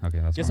breathing? Okay,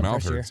 that's Get fine. some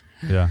Mouth fresh air.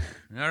 hurts.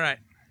 Yeah. All right.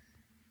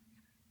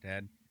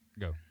 Dad.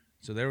 Go.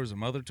 So there was a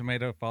mother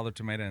tomato, father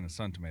tomato, and a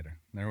son tomato.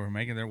 They were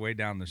making their way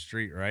down the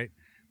street, right?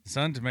 The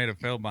son tomato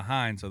fell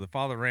behind, so the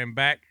father ran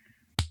back,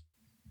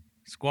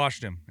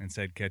 squashed him, and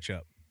said, "Catch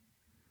up."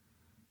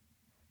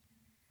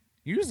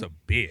 You was a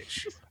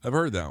bitch. I've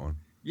heard that one.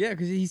 Yeah,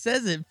 because he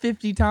says it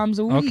 50 times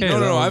a week. Okay, No,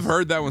 that I've was-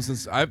 heard that one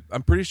since I'm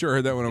pretty sure I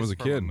heard that when I was a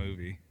It's from kid.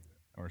 movie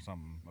or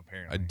something. I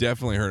Apparently,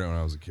 definitely heard it when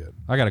I was a kid.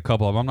 I got a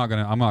couple of them.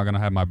 I'm not gonna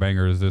have my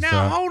bangers this.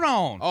 now hold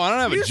on. Oh, I don't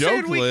have You a joke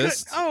said we could-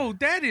 list. Oh,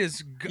 that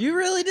is. You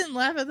really didn't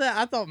laugh at that?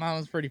 I thought mine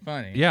was pretty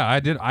funny. Yeah, I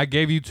did. I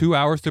gave you 2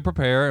 hours to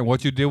prepare, and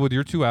what you did with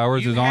your 2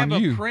 hours You is have on a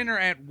you. printer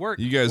at work.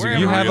 You guys are Wherever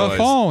You gonna have I- a realize-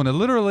 phone. It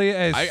literally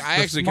is. I the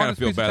actually kind of smartest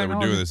feel piece bad that we're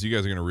doing technology. this. You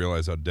guys are gonna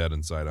realize how dead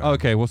inside I am.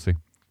 Okay, we'll see.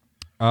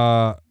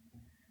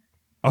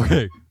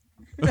 Okay.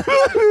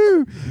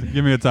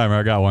 Give me a timer.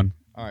 I got one.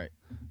 All right.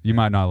 You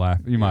might not laugh.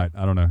 You might.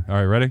 I don't know. All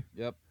right, ready?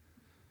 Yep.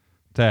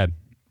 Tad,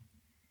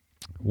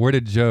 where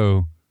did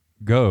Joe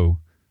go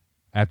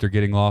after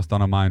getting lost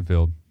on a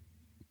minefield?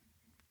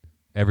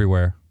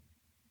 Everywhere.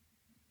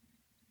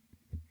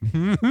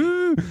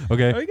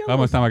 Okay. How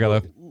much time I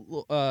got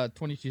left?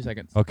 22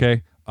 seconds.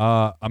 Okay.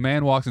 A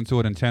man walks into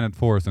an enchanted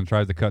forest and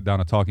tries to cut down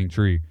a talking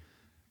tree.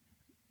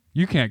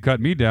 You can't cut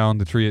me down,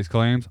 the tree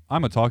exclaims.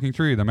 I'm a talking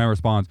tree. The man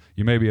responds,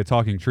 you may be a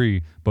talking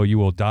tree, but you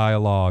will die a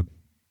log.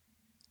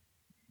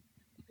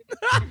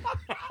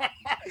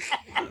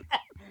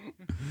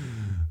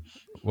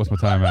 What's my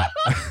time at?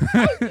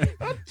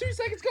 2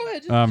 seconds. Go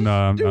ahead.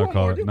 I'll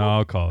call it. No,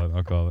 I'll call it.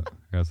 I gotta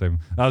save him.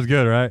 That was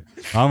good, right?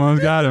 I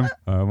almost got him.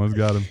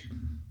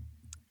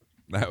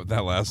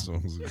 That last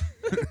one was.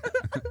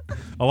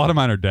 A lot of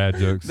mine are dad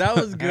jokes. That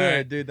was good,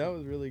 Alright. dude. That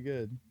was really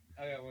good.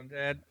 I got one,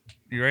 Dad.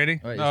 You ready?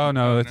 All right,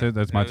 No, that's it.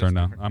 That's my No, turn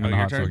now. different. I'm Oh, in the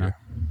your hot turn? seat now.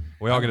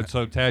 We all get it.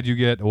 So, Tad,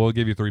 we'll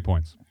give you 3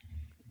 points.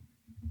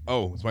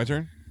 Oh, it's my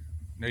turn.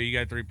 No, you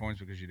got 3 points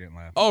because you didn't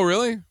laugh. Oh,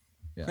 really?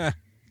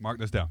 Mark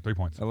this down. 3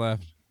 points. I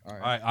laughed. All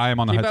right. All right, I am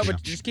on the Keep hot up seat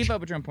with, just keep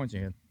up with your own points in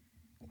your head.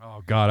 now.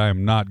 Oh, God, I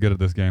am not good at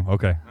this game.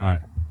 Okay, all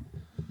right.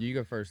 You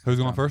go first. Who's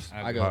this going time. first?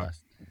 I go All right.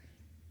 last.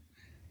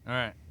 All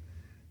right.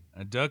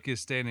 A duck is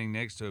standing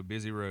next to a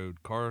busy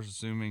road. Cars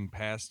zooming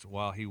past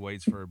while he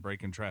waits for a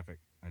break in traffic.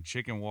 A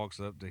chicken walks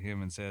up to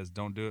him and says,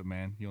 "Don't do it,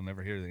 man. You'll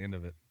never hear the end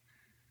of it."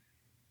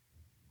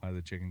 Why did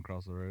the chicken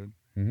cross the road?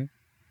 Mhm.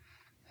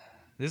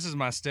 This is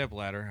my step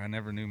ladder. I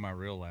never knew my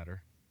real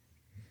ladder.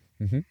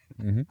 Mhm.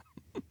 Mhm.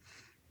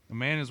 A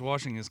man is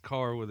washing his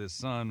car with his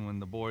son when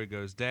the boy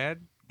goes,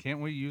 "Dad, can't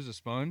we use a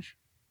sponge?"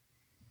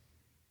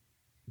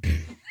 Damn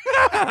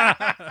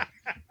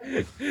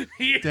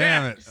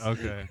it.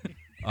 Okay.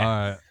 All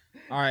right.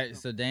 All right.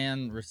 So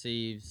Dan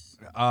receives.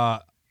 I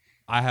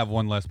have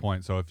one less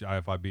point, so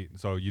if I beat,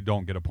 so you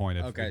don't get a point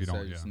if Okay, you so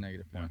don't. it's Yeah. a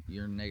negative point.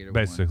 You're negative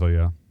Basically,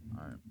 yeah. one.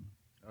 All right.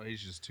 Oh,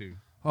 he's just 2.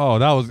 Oh,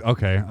 that was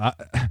okay.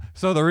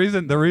 So the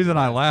reason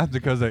I laughed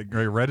because it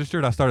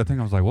registered, I started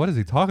thinking, I was like, "What is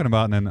he talking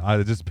about?" And then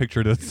I just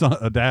pictured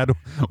a dad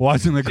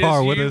washing the car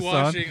Just with you his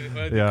son. washing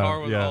the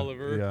car with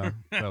Oliver. Yeah,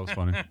 that was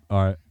funny.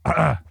 All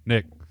right,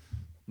 Nick,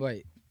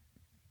 Wait.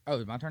 Oh,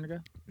 it's my turn to go?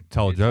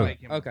 tell a It's joke. like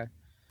him. Okay.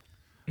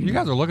 You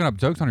guys are looking up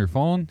jokes on your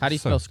phone. How do you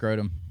So- spell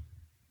scrotum?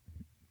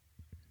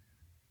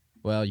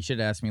 Well, you should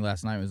have asked me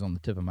last night. It was on the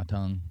tip of my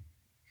tongue.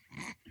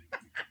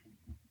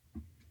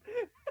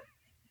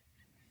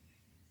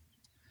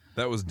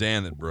 That was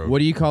Dan that broke. What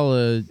do you call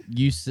a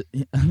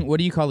What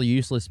do you call a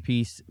useless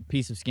piece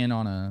of skin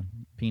on a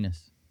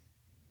penis?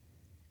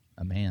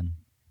 A man.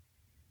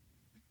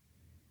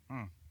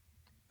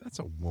 That's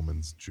a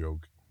woman's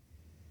joke.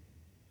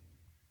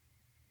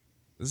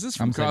 Is this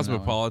from I'm taking that one.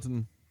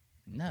 Cosmopolitan?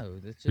 No,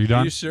 that's just. You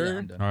done? You sure? Yeah,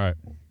 I'm done. All right,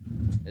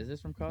 Is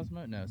this from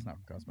Cosmo? No, it's not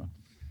from Cosmo.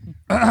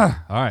 all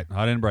right.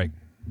 I didn't break,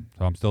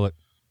 so I'm still at.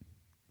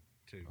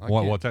 2.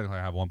 Well, technically,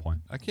 I have 1 point.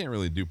 I can't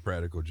really do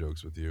practical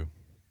jokes with you.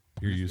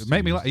 You're used to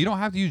Make me. use- You don't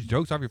have to use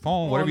jokes off your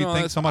phone. Well, Whatever no, you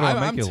think that's- somebody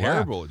will make I'm you laugh.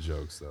 terrible at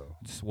jokes, though.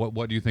 Just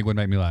what do you think would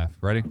make me laugh?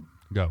 Ready?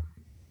 Go.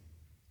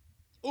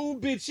 Oh,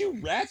 bitch, you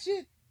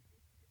ratchet.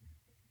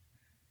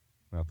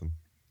 Nothing.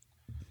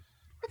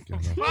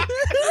 Good enough.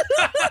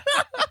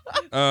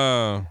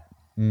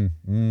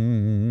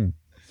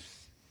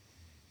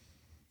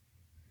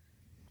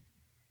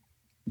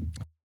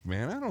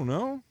 Man, I don't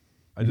know.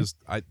 I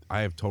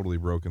have totally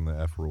broken the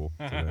F rule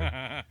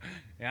today.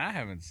 Yeah, I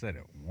haven't said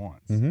it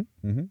once.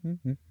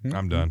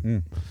 I'm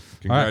done.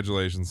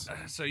 Congratulations.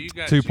 So you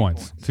got 2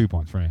 points. 2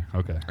 points for me.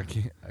 Okay.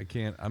 I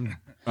can't. I'm. This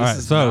All right.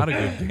 is So not a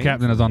good game.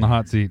 Captain is on the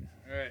hot seat.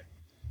 All right.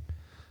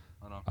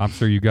 Hold on. I'm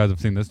sure you guys have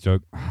seen this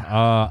joke.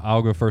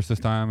 I'll go first this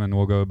time, and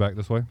we'll go back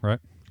this way. Right?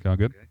 Sound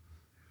good? Okay.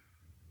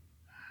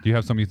 Do you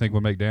have something you think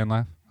would make Dan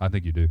laugh? I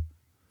think you do.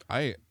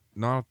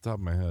 Not off the top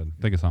of my head.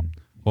 Think of something.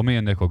 Well, me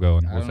and Nick will go,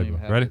 and I we'll don't say even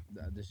goodbye. have Ready? it.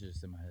 This is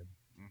just in my head.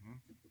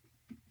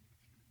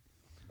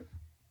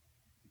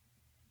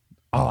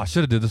 Oh, I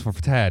should have did this one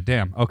for Tad.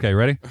 Damn. Okay,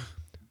 ready?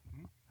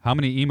 How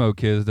many emo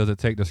kids does it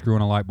take to screw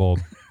in a light bulb?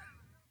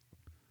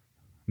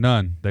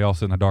 None. They all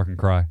sit in the dark and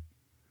cry.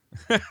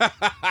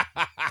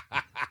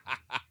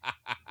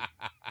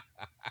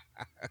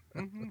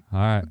 All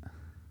right.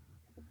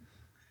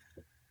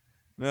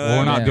 No, Well,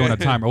 we're not Yeah. doing a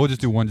timer. We'll just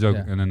do one joke,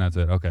 Yeah. and then that's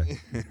it. Okay.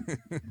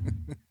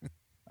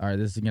 All right,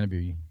 this is gonna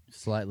be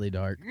slightly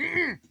dark.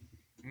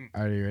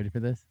 Are you ready for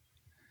this?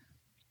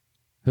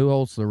 Who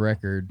holds the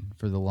record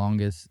for the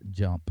longest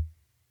jump?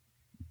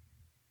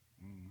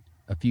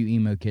 A few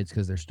emo kids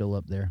because they're still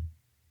up there.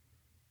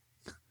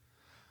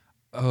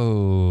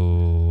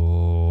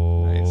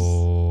 Oh.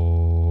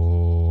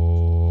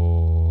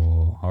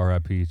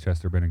 R.I.P.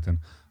 Chester Bennington.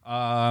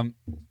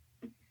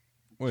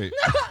 Wait.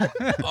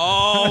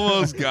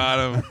 Almost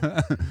got him.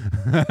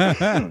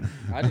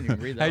 I didn't even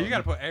read that. Hey, you got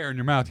to put air in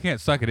your mouth. You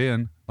can't suck it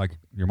in like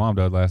your mom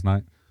did last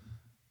night.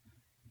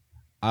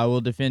 I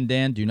will defend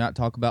Dan. Do not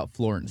talk about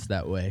Florence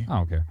that way. I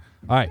don't care.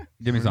 All right,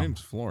 give me Her something.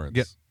 name's Florence.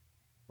 Get-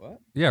 What?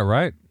 Yeah,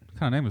 right. What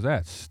kind of name is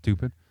that?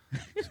 Stupid.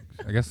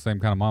 I guess the same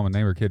kind of mom would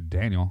name her kid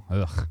Daniel.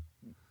 Ugh.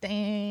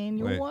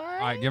 Daniel, Wait. what? All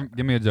right,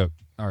 give me a joke.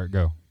 All right,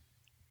 go.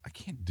 I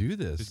can't do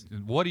this. Just,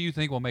 what do you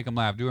think will make them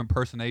laugh? Do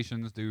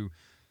impersonations. Do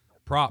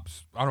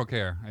props. I don't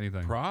care.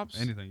 Anything. Props?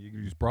 Anything. You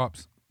can use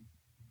props.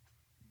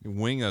 You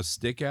wing a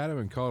stick at him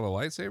and call it a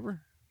lightsaber?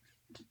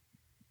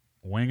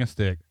 Wing a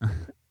stick.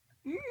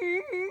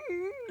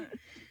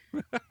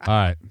 All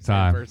right,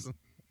 time. Person.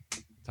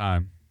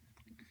 Time.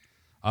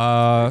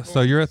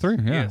 So you're at 3.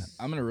 Yeah. Yes.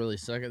 I'm gonna really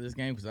suck at this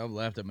game because I've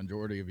laughed at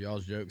majority of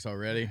y'all's jokes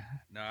already.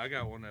 No, I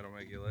got one that'll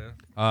make you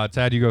laugh.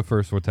 Tad, you go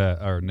first with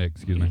Tad or Nick.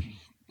 Excuse me.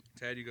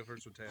 Tad, you go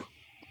first with Tad.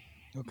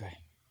 Okay.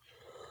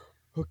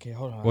 Okay,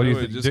 hold on. What do you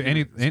wait, think? just Do give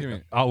any? me- just give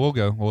me- Oh, we'll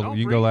go. Well, Don't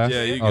you can go breathe. last.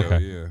 Yeah, you go. Okay.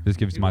 Yeah. Just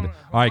give you some You idea.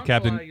 wanna- All right, I'll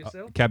Captain. lie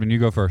yourself. Captain, you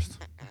go first.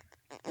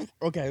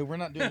 Okay, we're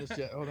not doing this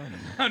yet. Hold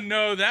on.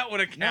 No, that would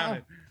have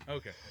counted.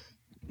 Okay.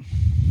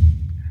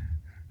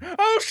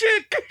 Oh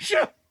shit!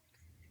 Shut.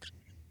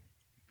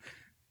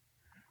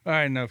 All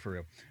right, no, for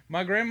real.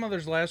 My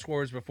grandmother's last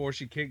words before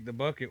she kicked the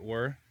bucket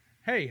were,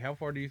 "Hey, how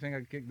far do you think I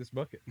could kick this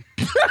bucket?"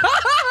 I'm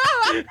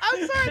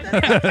sorry.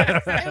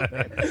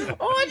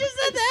 Oh, I just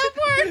said that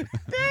part.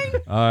 Dang.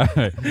 All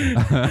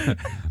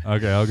right.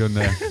 Okay, I'll go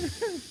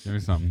next. Give me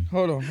something.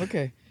 Hold on.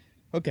 Okay.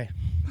 Okay.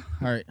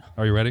 All right.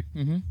 Are you ready?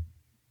 Mm-hmm.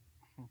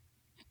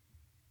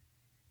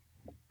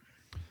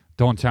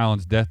 Don't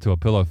challenge death to a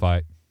pillow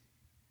fight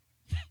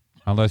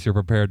unless you're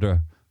prepared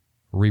to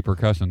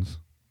repercussions.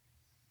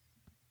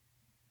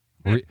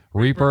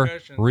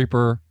 Repercussions.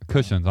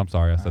 Repercussions. I'm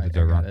sorry, I said the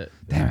joke wrong.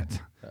 Damn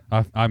it.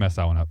 I messed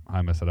that one up.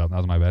 I messed it up. That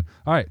was my bad.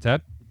 All right,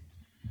 Ted.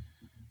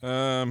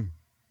 I'm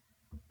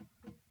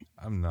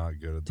not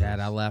good at Dad,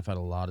 this. I laugh at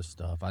a lot of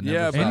stuff. I never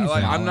Yeah, but stopped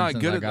like, I'm smiling not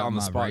since good I at got on the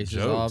my spot braces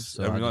jokes. off,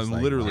 so I mean, just,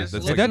 I'm literally. Just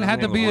That's It like doesn't one have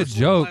to of be the a worst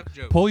joke. left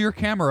jokes. Pull your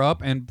camera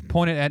up and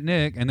point it at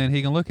Nick, and then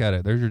he can look at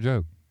it. There's your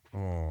joke.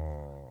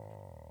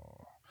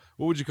 Oh.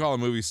 What would you call a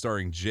movie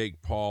starring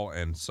Jake Paul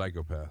and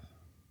Psychopath?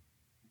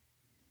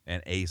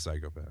 And a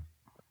psychopath.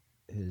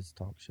 His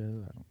talk show.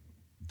 I don't.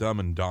 Dumb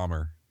and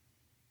Dahmer.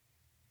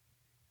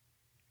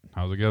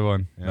 That was a good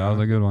one. Yeah. That was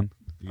a good one.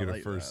 You get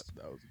it first.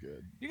 That was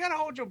good. You gotta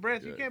hold your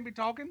breath. You Good. can't be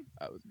talking.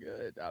 That was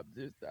good. That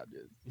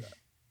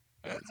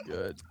was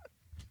good.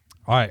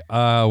 All right,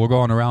 we'll go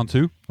on to round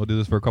 2. We'll do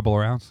this for a couple of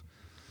rounds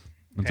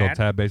until Tad?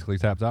 Tab basically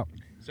taps out.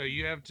 So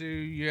you have 2,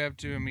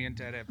 and me and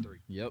Tad have 3.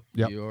 Yep.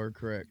 Yep. You are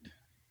correct.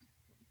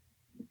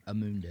 A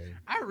moon day.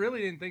 I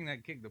really didn't think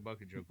that kick the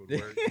bucket joke would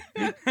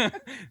work.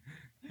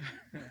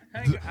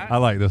 I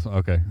like this one.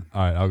 Okay.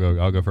 All right,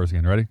 I'll go first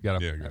again. Ready? Got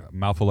a Yeah, go.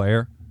 mouthful of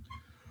air.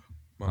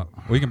 Well,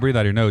 you can breathe out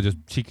of your nose. Just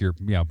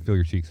feel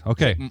your cheeks.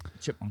 Okay.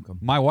 Chipmunk 'em.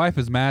 My wife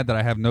is mad that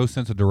I have no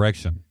sense of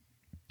direction,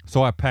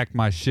 so I packed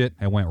my shit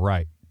and went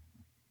right.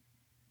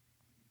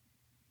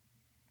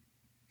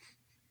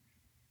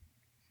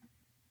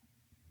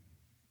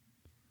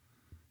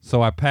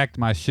 So I packed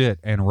my shit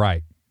and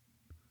right.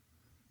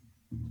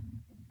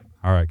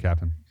 All right,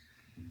 Captain.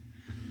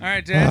 All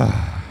right, Dad.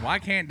 Why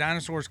can't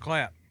dinosaurs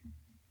clap?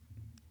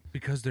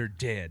 Because they're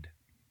dead.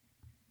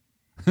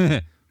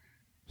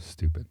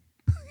 Stupid.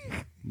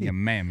 Yeah,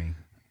 mammy.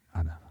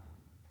 I know.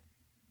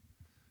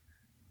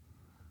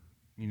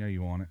 You know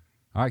you want it.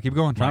 All right, keep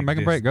going. Try and Like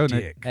make a break. Go, this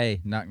Nick. dick.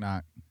 Hey, knock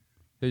knock.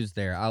 Who's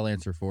there? I'll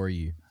answer for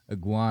you.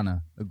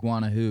 Iguana.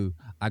 Iguana who?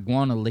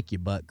 Iguana lick your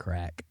butt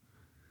crack.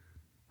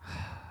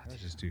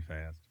 That's just too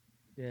fast.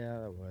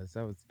 Yeah,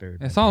 that was third.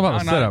 It's all about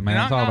the Knock, setup, man.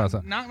 knock, It's all knock, about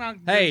setup. knock, knock,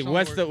 Hey, do some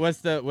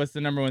what's work.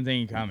 the number one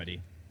thing in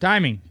comedy?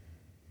 Timing.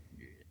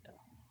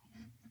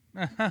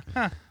 All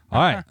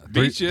right,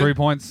 Beat ya. 3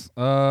 points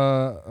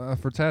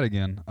for Ted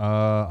again.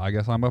 I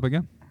guess I'm up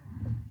again.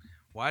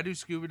 Why do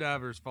scuba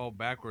divers fall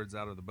backwards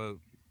out of the boat?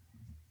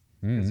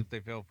 Because Mm-hmm. if they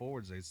fell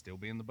forwards, they'd still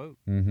be in the boat.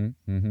 Mm-hmm.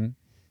 Mm-hmm.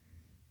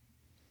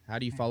 How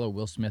do you follow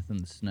Will Smith in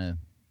the snow?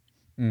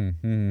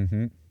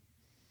 Mm-hmm.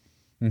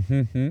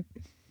 Mm-hmm.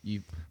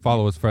 You.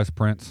 Follow his Fresh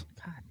Prince.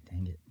 God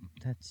dang it.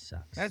 That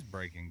sucks. That's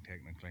breaking,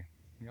 technically.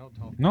 Y'all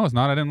talk. No, it's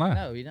not. I didn't laugh.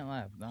 No, you didn't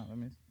laugh. No, I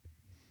mean.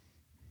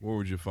 Where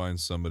would you find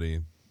somebody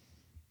in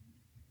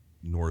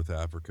North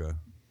Africa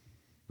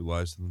who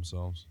lies to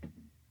themselves?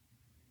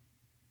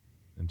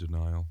 In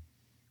denial.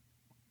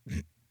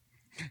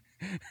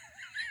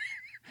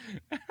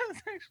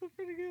 That's actually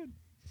pretty good.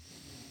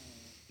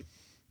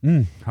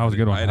 That was a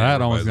good one. I didn't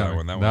That almost realize got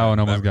me. that That one. one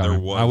almost got There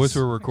me. I wish was-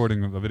 we were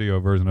recording a video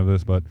version of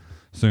this, but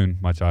soon,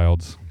 my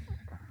child's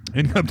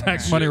income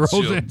tax money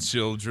rolls in.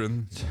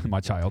 Children. My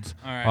child's.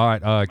 All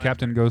right. All right,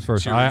 Captain goes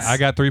first. Cheers. I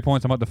got 3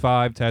 points. I'm up to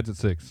 5. Tad's at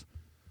 6.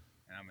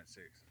 And I'm at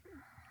 6.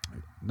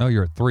 No,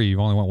 you're at 3. You've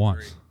only went 3.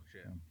 once.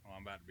 Shit. Well,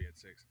 I'm about to be at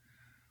 6.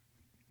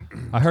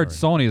 I heard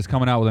Sony is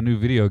coming out with a new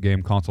video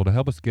game console to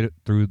help us get it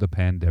through the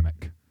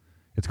pandemic.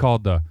 It's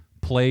called the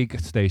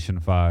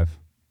PlayStation 5.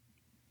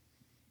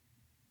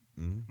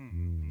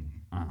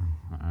 All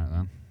right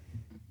then.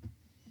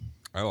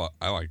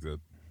 I like that.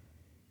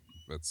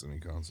 That's any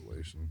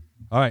consolation.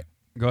 All right,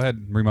 go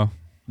ahead, Remo.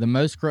 The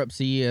most corrupt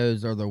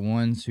CEOs are the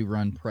ones who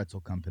run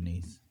pretzel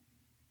companies.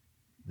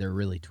 They're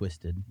really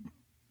twisted.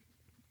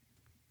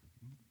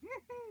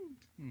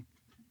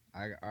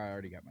 I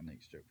already got my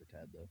next joke for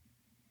Tad, though.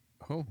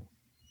 Oh.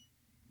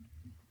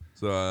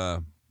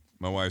 So,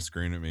 my wife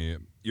screamed at me,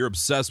 "You're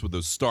obsessed with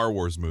those Star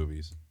Wars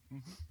movies."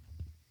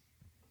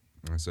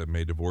 I said,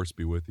 "May divorce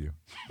be with you."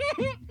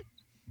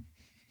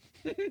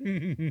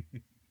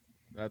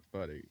 That's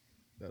funny.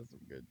 That's some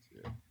good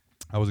shit.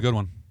 That was a good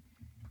one.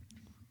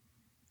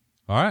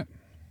 All right.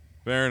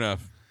 Fair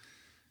enough.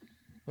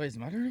 Wait, is it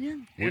my turn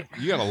again? You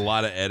got a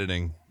lot of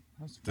editing.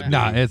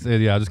 Nah, I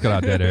just cut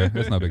out dead air.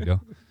 It's no big deal.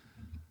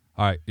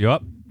 All right, you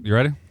up? You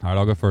ready? All right,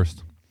 I'll go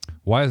first.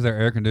 Why is there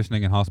air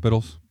conditioning in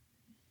hospitals?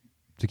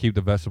 To keep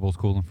the vegetables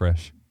cool and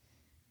fresh.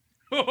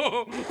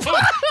 Oh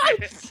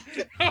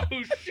shit!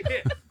 Oh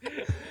shit!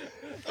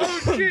 Oh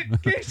shit!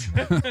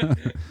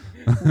 Keisha.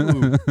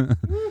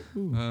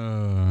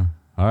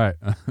 All right,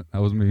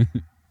 that was me.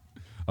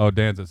 Oh,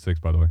 Dan's at 6,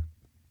 by the way.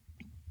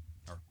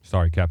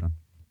 Sorry, Captain.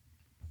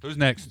 Who's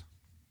next?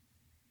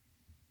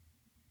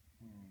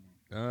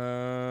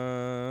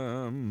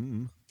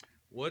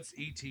 What's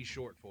ET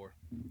short for?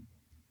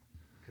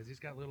 Because he's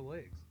got little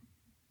legs.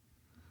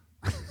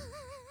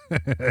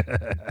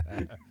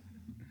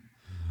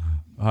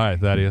 All right,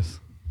 Thaddeus.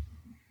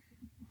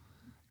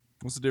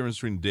 What's the difference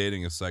between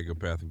dating a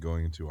psychopath and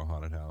going into a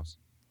haunted house?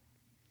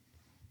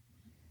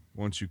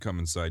 Once you come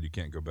inside, you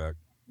can't go back.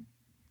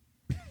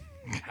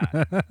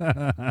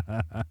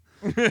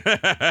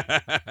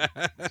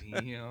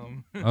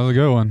 Damn. That was a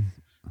good one.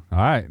 All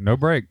right, no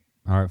break.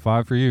 All right,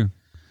 5 for you.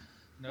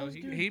 No,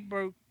 he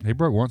broke. He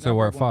broke once, so No,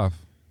 we're I at broke 5.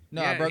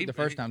 No, Yeah, I broke he- the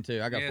first he- time,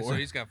 too. I got Yeah, 4. so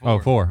he's got 4. Oh,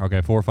 4.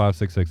 Okay, 4, 5,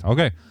 6, 6.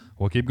 Okay,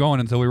 we'll keep going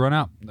until we run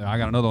out. I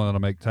got another one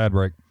that'll make Tad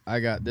break. I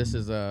got, this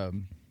is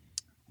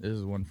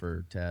one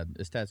for Tad.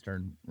 It's Tad's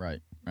turn,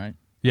 right?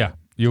 Yeah,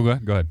 you go.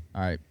 Go ahead.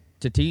 All right.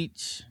 To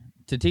teach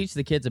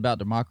the kids about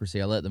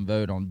democracy, I let them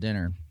vote on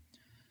dinner.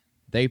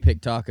 They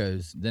picked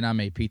tacos. Then I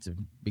made pizza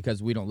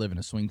because we don't live in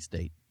a swing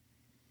state.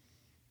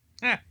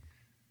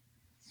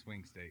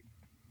 Swing state.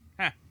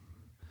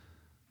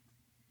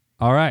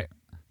 All right,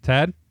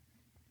 Tad.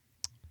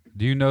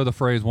 Do you know the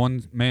phrase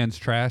 "one man's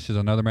trash is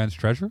another man's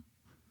treasure"?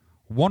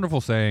 Wonderful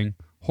saying.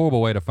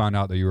 Horrible way to find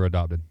out that you were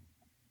adopted.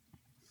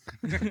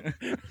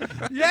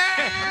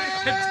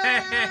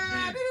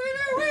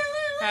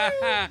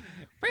 Hell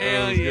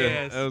That was good.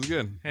 yes. That was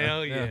good.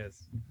 Hell Yeah.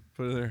 yes.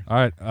 Put it there. All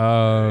right,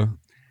 All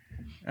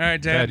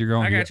right, Dad. Tad, you're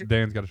going. I got you.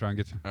 Dan's got to try and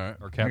get you. All right.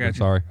 Or Captain. got you.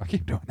 Sorry, I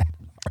keep doing that.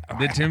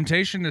 The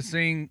temptation to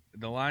sing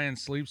 "The Lion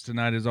Sleeps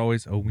Tonight" is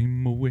always "A wee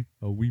mo way,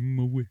 a wee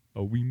mo way,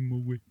 a wee mo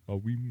way, a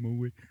wee mo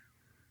way,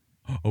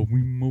 a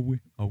wee mo way,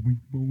 a wee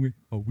mo way,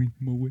 a wee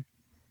mo way,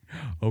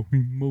 a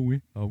wee mo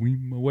way, a wee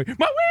mo way,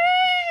 my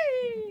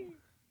wee."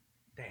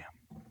 Damn,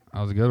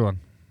 That was a good one.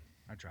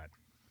 I tried,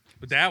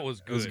 but that was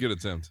It good. was a good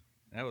attempt.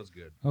 That was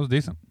good. That was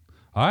decent.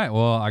 All right,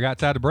 well, I got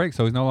Tad to break,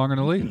 so he's no longer in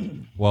the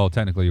lead. Well,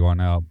 technically, you are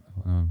now.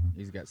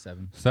 He's got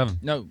 7. 7.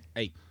 No,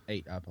 8.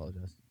 8. I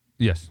apologize.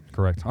 Yes,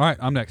 correct. All right,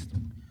 I'm next.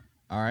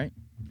 All right.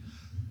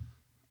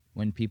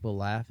 When people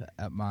laugh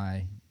at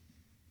my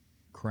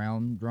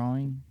crown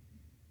drawing,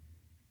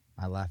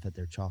 I laugh at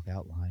their chalk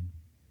outline.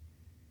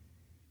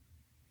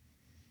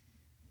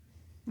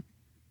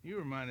 You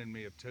reminded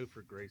me of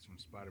Topher Grace from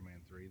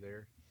Spider-Man 3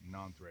 there.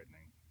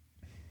 Non-threatening.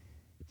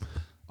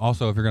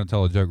 Also, if you're going to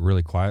tell a joke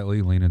really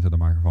quietly, lean into the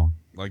microphone.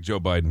 Like Joe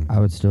Biden. I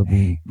would still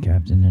be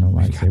captain in a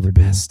lightsaber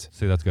duel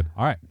See, that's good.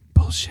 All right.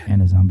 Bullshit.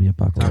 and a zombie Time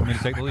apocalypse. for me to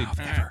take the lead.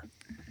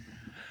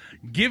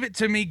 Give it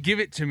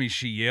to me,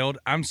 she yelled.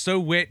 I'm so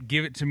wet,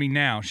 give it to me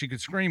now. She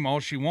could scream all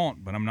she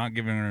want, but I'm not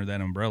giving her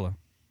that umbrella.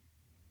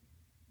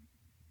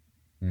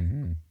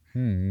 Mm-hmm.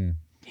 Mm-hmm.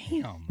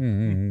 Damn.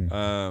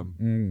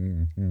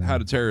 Mm-hmm. How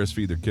do terrorists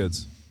feed their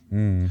kids?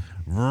 Mm-hmm.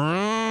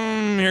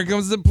 Vroom, here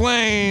comes the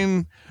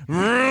plane.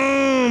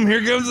 Vroom,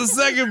 here comes the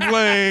second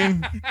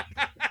plane.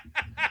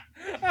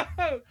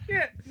 Oh,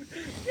 shit.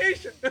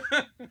 Keisha.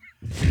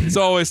 It's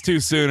always too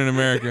soon in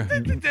America.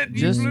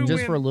 Just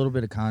for a little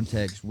bit of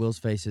context, Will's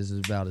face is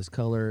about his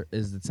color,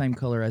 is the same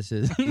color as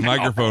his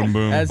Microphone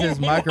boom. as his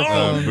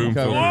microphone boom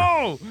cover.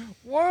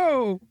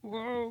 Whoa.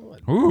 Whoa.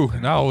 Ooh,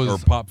 that was Or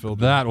pop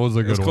filter. That was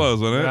a good was one. close,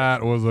 wasn't it?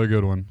 That was a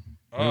good one.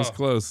 It was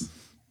close.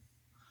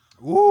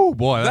 Ooh,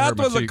 boy, that, That hurt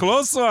my was a cheek.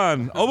 close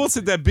one. Almost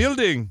hit that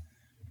building.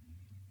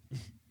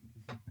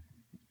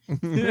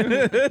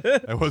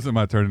 It wasn't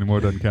my turn anymore.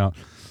 It doesn't count.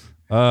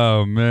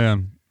 Oh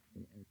man.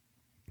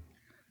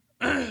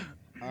 All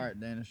right,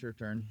 Dan, it's your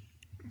turn.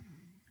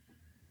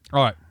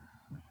 All right,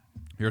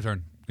 your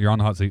turn. You're on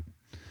the hot seat.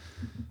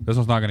 This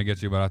one's not going to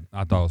get you, but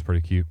I thought it was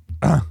pretty cute.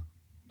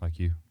 Like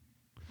you.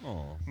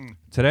 Oh.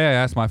 Today I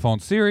asked my phone,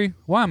 Siri,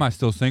 why am I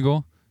still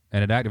single?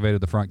 And it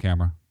activated the front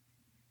camera.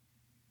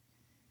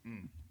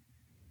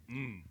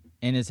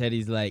 In his head,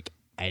 he's like,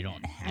 I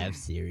don't have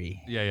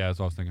Siri. Yeah, that's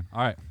what I was thinking.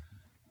 All right.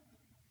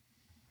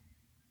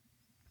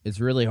 it's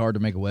really hard to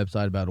make a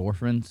website about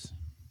orphans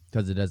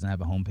because it doesn't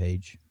have a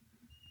homepage.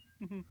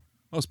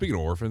 Oh, speaking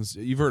of orphans,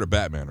 you've heard of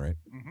Batman, right?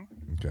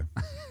 Mm-hmm. Okay.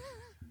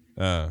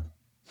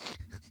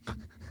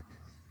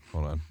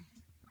 Hold on.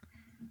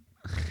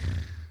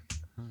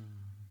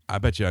 I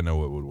bet you I know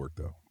what would work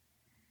though.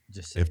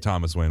 Just say If it.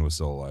 Thomas Wayne was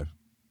still alive,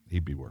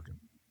 he'd be working.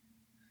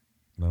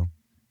 No?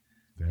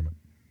 Damn it.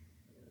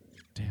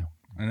 Damn.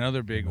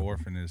 Another big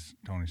orphan is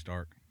Tony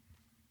Stark.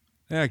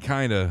 Yeah,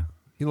 kind of.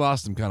 He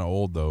lost him kind of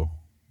old though.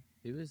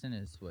 He was in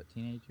his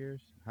teenage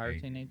years, higher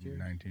teenage years.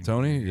 19.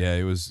 Tony? Yeah,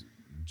 he was.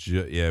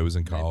 Yeah, he was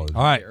in college.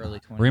 All right, Early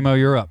 20s. Remo,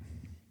 you're up.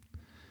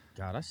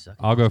 God, I suck.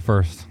 I'll go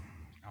first.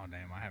 Oh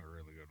damn, I have a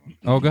really good one.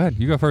 Oh, go ahead.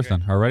 You go first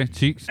then. All right, ready?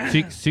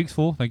 Cheeks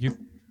full. Thank you.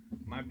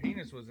 My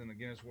penis was in the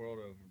Guinness World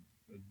of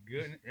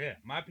Good. Yeah,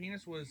 my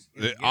penis was.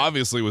 In It Guinness-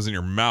 obviously was in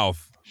your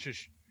mouth.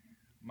 Shush.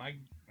 My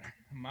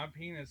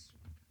penis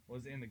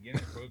was in the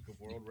Guinness Book of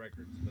World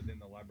Records, but then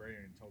the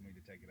librarian told me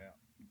to take it out.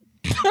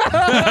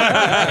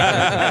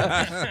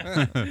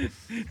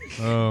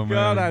 Oh man.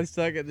 God, I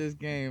suck at this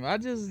game.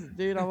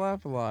 Dude, I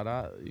laugh a lot.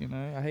 I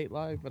hate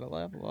life, but I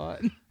laugh a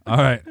lot. All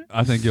right,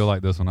 I think you'll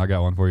like this one. I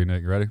got one for you,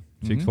 Nick. Ready?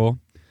 Cheeks Mhm. full.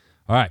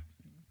 All right.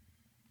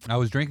 I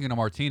was drinking a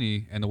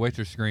martini, and the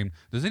waitress screamed,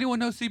 "Does anyone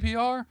know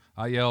CPR?"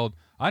 I yelled,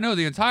 "I know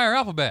the entire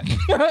alphabet."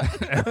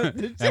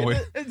 and, we,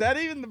 Is that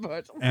even the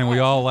punch? and we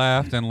all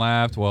laughed and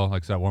laughed. Well,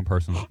 except one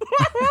person. Shit,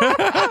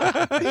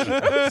 I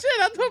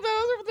thought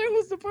that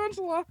was the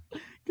punchline.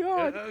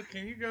 God.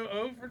 Can you go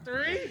 0 for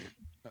 3?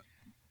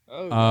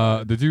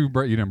 Oh, Did you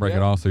break? You didn't break it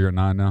Yeah. all, so you're at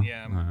 9 now.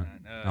 Yeah, I'm, All right.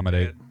 I'm at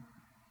Ted. 8.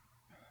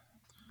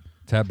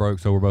 Tab broke,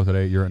 so we're both at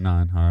 8. You're at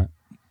 9. All right.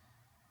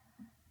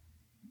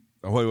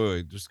 Oh,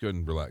 wait. Just go ahead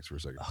and relax for a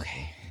second.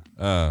 okay.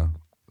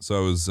 So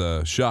I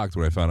was shocked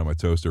when I found out my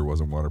toaster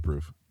wasn't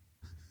waterproof.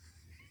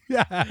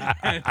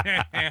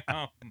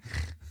 Damn.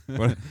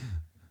 What?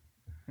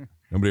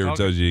 Nobody ever Okay.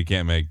 tells you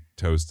can't make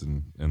toast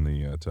in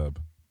the tub.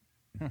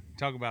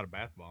 Talk about a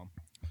bath bomb.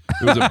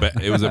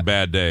 It was a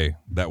bad day.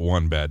 That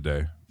one bad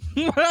day.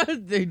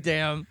 Dude,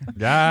 damn.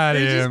 Got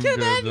They him. just kept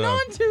Good adding job.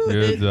 on to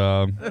Good it.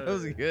 job. That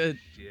was good.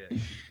 Shit.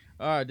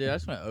 All right, dude. I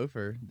just went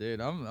over.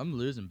 Dude, I'm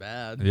losing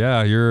bad.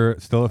 Yeah, you're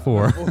still at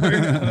 4. I'm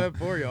at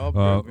 4, y'all.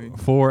 broke me.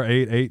 4,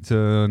 8, 8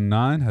 to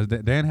 9. Has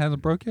Dan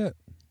hasn't broke yet?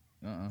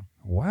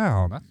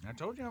 Wow, that's. I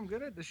told you I'm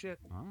good at this shit.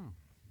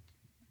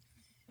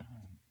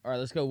 All right,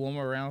 let's go one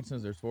more round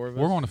since there's 4 of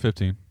us. We're going to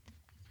 15.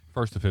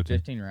 First to 15.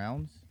 15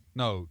 rounds.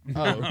 No.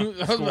 Oh, I was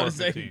about Score to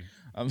say. 15.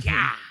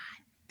 God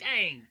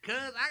dang, cuz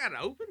I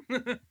gotta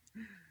open.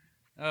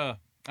 All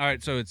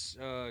right, so it's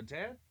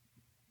Tad.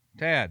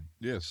 Tad,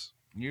 Yes.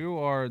 you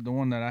are the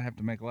one that I have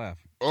to make laugh,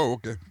 Oh,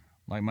 okay.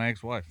 like my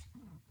ex-wife.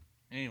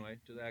 Anyway,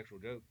 to the actual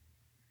joke.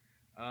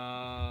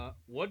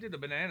 What did the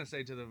banana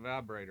say to the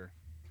vibrator?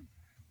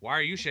 Why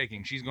are you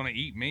shaking? She's gonna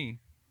eat me.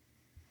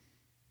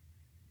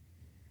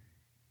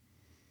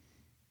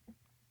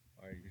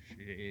 Why are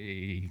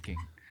you shaking?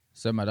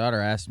 So my daughter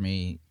asked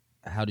me,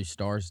 "How do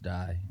stars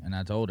die?" And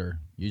I told her,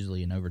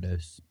 usually an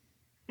overdose.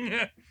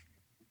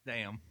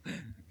 Damn.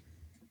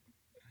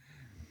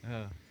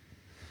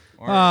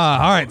 All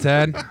right,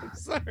 Ted.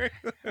 Sorry.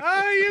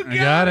 Oh, you You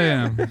got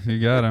him. You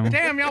got him.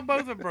 Damn, y'all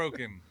both have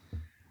broken.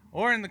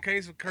 Or in the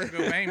case of Kurt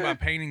Cobain, by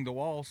painting the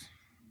walls.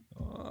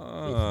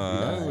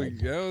 That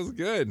was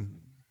good.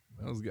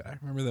 That was good. I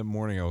remember that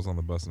morning I was on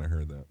the bus and I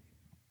heard that.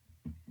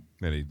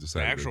 Then he The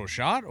decided. actual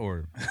shot,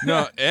 or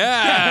No,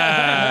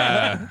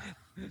 yeah.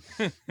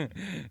 all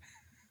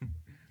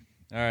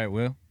right,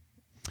 Will.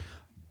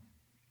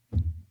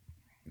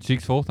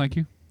 Cheeks full, thank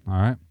you. All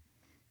right.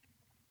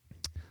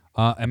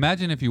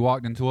 Imagine if you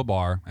walked into a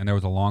bar and there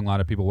was a long line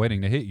of people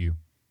waiting to hit you.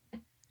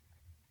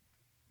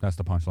 That's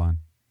the punchline.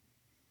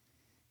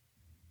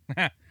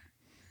 That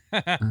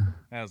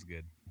was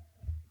good.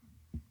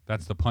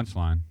 That's the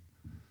punchline.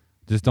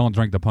 Just don't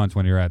drink the punch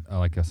when you're at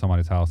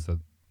somebody's house that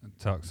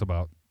talks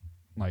about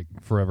like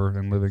forever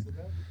and living.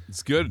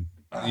 It's good.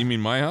 You mean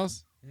my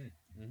house?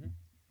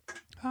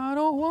 I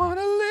don't want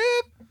to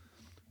live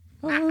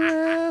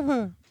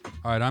forever.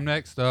 All right, I'm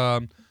next. I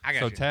got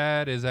So you.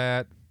 Tad is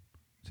at.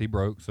 He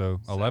broke. So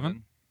 11.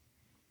 7.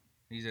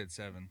 He's at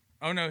 7.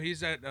 Oh no,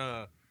 he's at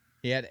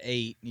He had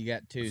 8. You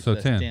got 2. So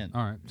that's 10. 10.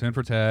 All right, 10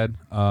 for Tad.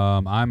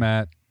 I'm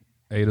at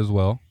 8 as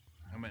well.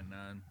 I'm at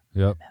 9.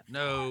 Yep.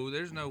 No,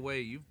 there's no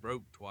way you've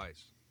broke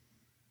twice.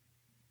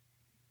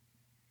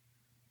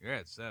 You're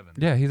at 7.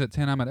 Yeah, he's at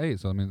 10. I'm at 8.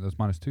 So I mean that's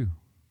 -2.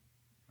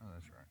 Oh,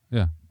 that's right.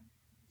 Yeah.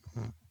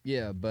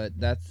 Yeah, but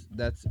that's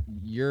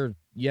you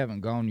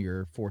haven't gone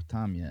your 4th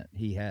time yet.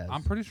 He has.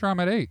 I'm pretty sure I'm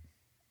at 8.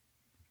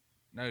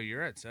 No,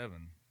 you're at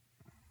 7.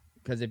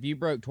 Because if you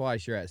broke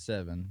twice, you're at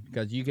 7.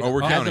 Because you could. Oh,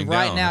 we're as counting of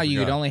right down. now, I you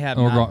could forgot. only have.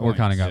 Oh, 9 we're points.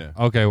 counting up.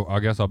 Yeah. Okay, well, I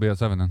guess I'll be at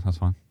 7 then. That's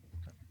fine.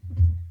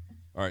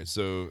 All right,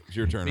 so it's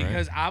your turn,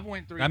 Because right? I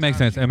went 3 That makes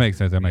times, sense. you It makes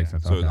sense. It went- makes yeah.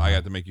 sense. So Okay. I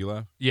got to make you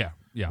laugh. Yeah.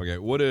 Yeah. Okay.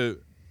 What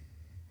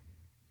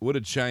do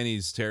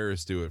Chinese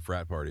terrorists do at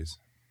frat parties?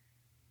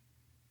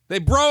 They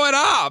bro it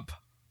up.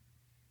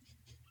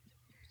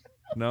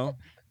 No.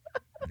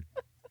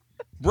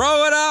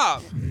 Bro it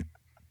up.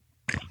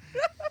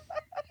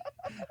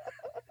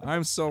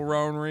 I'm so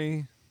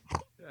Ronry.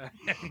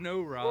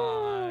 No,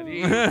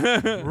 Roddy.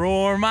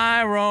 Roar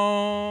my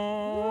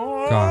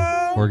roar.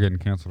 God, we're getting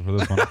canceled for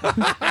this one.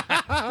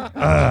 All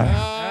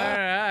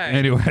right.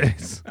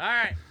 Anyways, All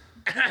right.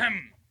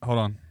 hold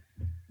on.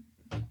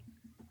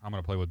 I'm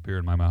gonna play with beer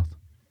in my mouth.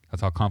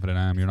 That's how confident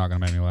I am. You're not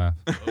gonna make me laugh.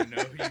 Oh, no,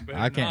 you better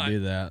I can't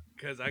do that.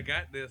 Because I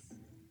got this.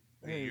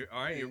 All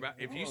right, you're about.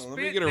 If you Let spit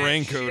me get a that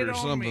raincoat shit or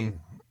on something. me,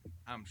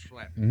 I'm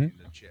slapping Mhm. you in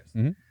the chest.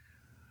 Mhm.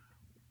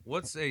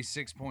 What's a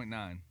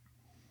 6.9?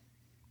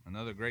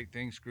 Another great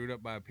thing screwed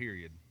up by a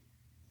period.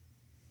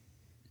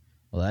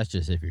 Well, that's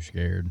just if you're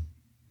scared.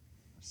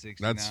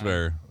 69 That's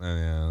fair.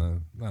 Yeah,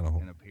 that'll.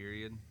 and a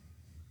period.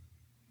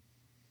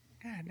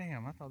 God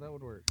damn, I thought that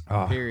would work.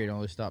 Oh, Period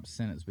only stops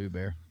sentence, Boo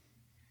Bear.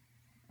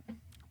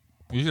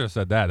 you should have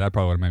said that. That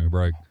probably would have made me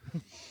break.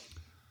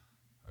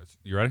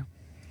 You ready?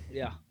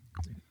 Yeah.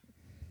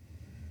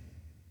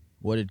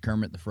 What did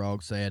Kermit the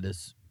Frog say at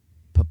his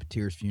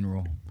puppeteer's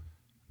funeral?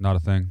 Not a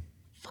thing.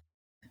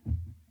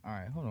 All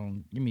right, hold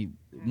on. Give me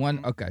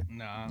one. Okay.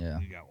 Nah, Yeah.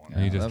 you got one.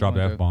 And you Yeah, just that dropped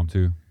the one F-bomb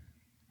too.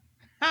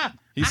 Ha!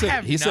 He said- I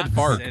have he said not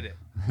fart. Said it.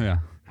 Yeah.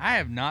 I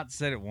have not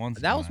said it once.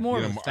 That was tonight. more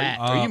You of know, a fact.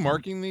 Are you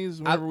marking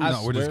these? whenever we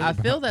No, we're just- swear? I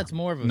feel that's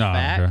more of a No, I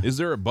don't fact care. Is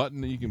there a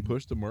button that you can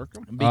push to mark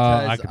them?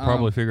 because I could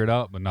probably figure it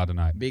out, but not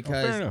tonight.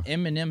 because enough.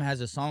 Eminem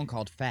has a song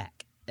called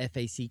 "Fack,"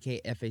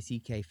 F-A-C-K,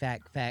 F-A-C-K,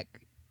 fack,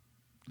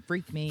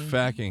 freak me.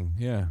 Facking,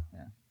 yeah.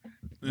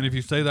 And if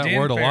you say that Dan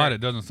word a lot, Ferret.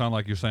 it doesn't sound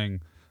like you're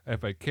saying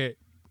F-A-K.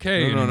 No,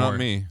 anymore. not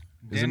me.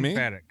 Is it Dan me?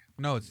 Paddock.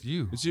 No, it's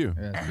you. It's you.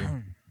 Yeah, that's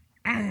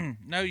good.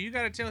 No, you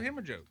got to tell him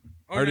a joke.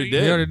 Oh, Already no, you-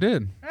 did. You already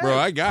did. Bro,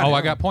 I got it. Oh,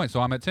 I got points,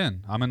 so I'm at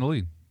 10. I'm in the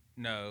lead.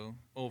 No.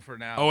 Oh, for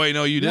now. Oh, wait,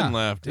 no, you didn't Yeah.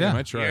 laugh. Damn, Yeah.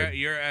 I tried.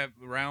 You're at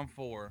round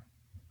 4.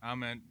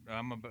 I'm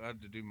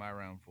about to do my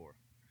round 4,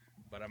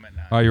 but I'm at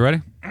 9. All right, you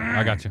ready?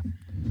 I got you.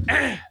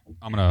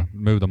 I'm going to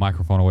move the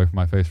microphone away from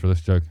my face for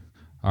this joke.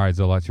 All right,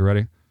 Zolites, you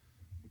ready?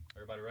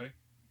 Everybody ready?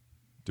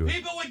 Do it.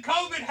 People with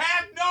COVID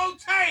have no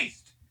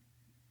taste.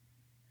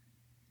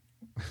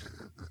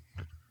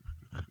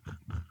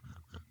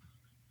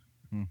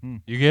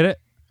 You get it?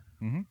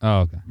 Mhm. Oh,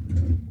 okay.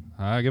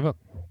 I give up.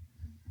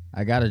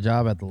 I got a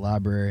job at the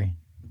library.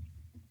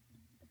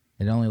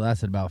 It only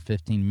lasted about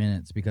 15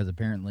 minutes because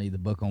apparently the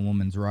book on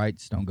women's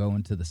rights don't go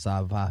into the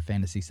sci-fi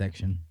fantasy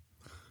section.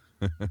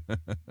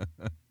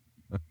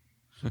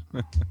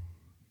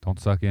 Don't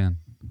suck in.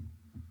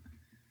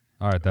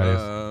 All right, that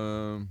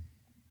is.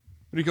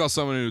 What do you call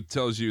someone who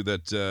tells you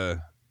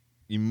that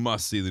you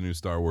must see the new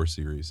Star Wars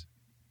series?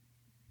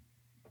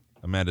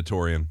 A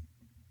mandatorian.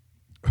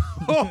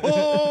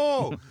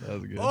 Oh, That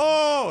was good.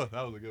 oh,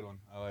 that was a good one.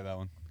 I like that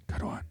one.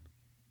 Good one.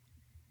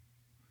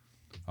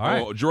 All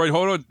right. Oh,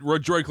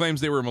 Droid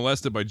claims they were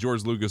molested by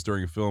George Lucas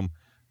during a film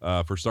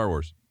for Star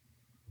Wars.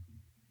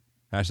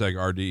 Hashtag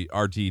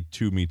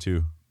RT2 me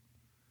too.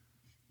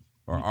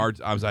 Or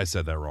I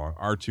said that wrong.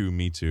 R2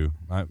 me too.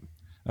 I'm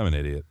an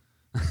idiot.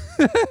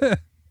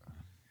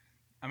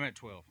 I'm at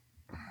 12.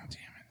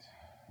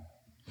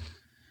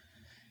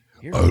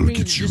 I'll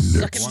get you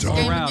next One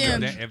time. more round.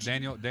 Again. If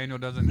Daniel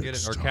doesn't get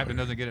it, or Captain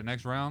doesn't get it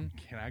next round,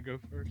 Can I go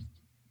first?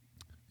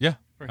 yeah,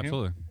 For him?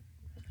 absolutely.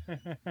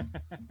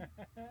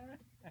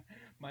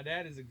 My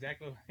dad is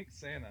exactly like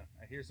Santa.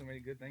 I hear so many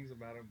good things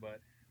about him, but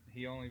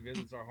he only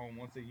visits our home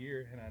once a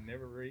year, and I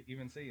never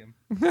even see him.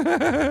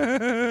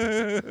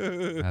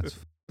 That's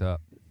f***ed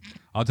up.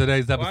 On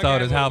today's Well, I episode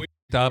got is how what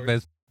f***ed up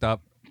is f***ed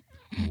up.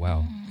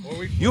 Wow. Or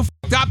we You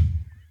f***ed up.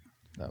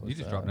 That was, You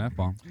just dropped an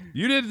F-bomb.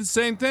 You did the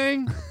same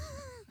thing.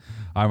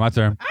 All right, my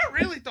turn. I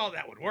really thought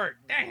that would work.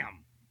 Damn.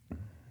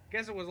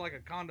 Guess it was like a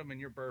condom in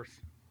your purse.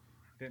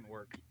 Didn't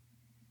work.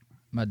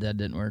 My dad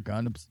didn't wear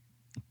condoms.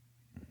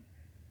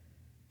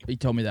 He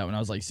told me that when I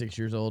was like 6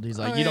 years old. He's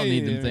like, you don't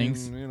need them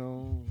things. You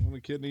know, when a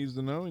kid needs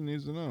to know, he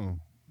needs to know.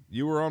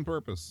 You were on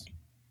purpose.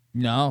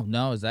 No,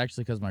 it's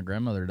actually because my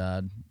grandmother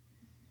died.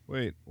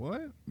 Wait,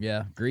 what?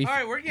 Yeah, grief. All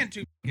right, we're getting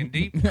too fucking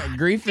deep.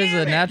 Grief is Damn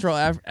a it.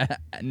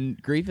 natural.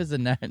 Grief is a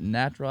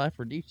natural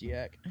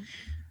aphrodisiac.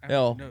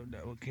 Hell.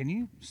 No, can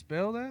you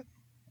spell that?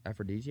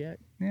 Aphrodisiac?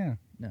 Yeah.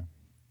 No.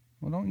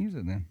 Well, don't use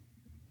it then.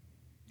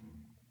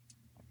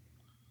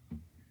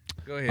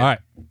 Go ahead. All right.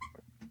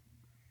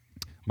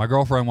 My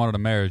girlfriend wanted a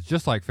marriage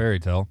just like fairy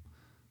tale.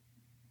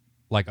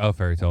 Like a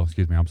fairy tale,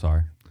 excuse me, I'm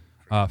sorry.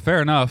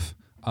 Fair enough.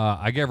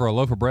 I gave her a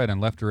loaf of bread and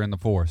left her in the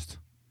forest.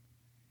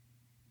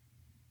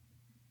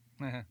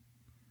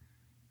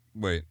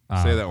 Wait,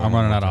 say that one. I'm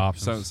more running out of time.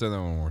 options. Say that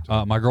one more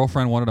time. My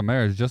girlfriend wanted a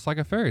marriage just like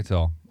a fairy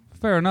tale.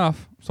 Fair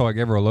enough. So I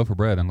gave her a loaf of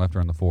bread and left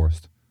her in the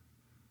forest.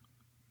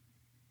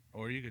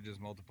 Or you could just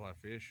multiply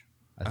fish.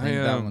 I think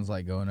I, that one's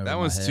like going over that my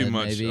one's head, too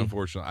much, maybe.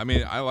 unfortunately. I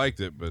mean, I liked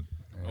it, but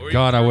Or you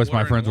God, could I throw wish my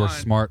water in friends were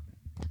wine. smart.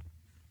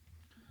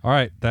 All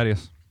right,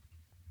 Thaddeus.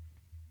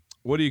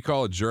 what do you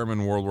call a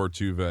German World War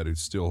II vet who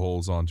still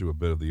holds on to a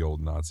bit of the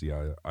old Nazi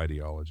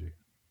ideology?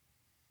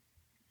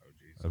 Oh,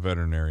 jeez. A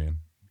veterinarian.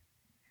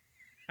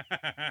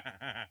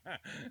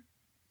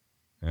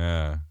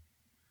 Yeah.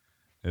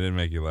 It didn't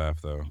make you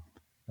laugh, though.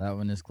 That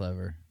one is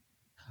clever.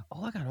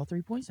 Oh, I got all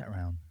 3 points that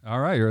round. All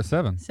right, you're at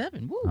 7.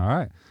 7. Woo. All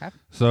right. Happy-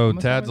 So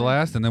almost Tad's halfway there.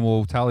 last, and then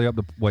we'll tally up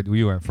the. Wait,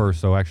 you went first,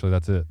 so actually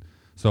that's it.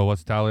 So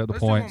let's tally up the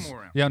Let's do one points. more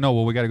round. Yeah, no,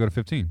 well we got to go to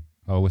 15.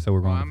 Oh, we said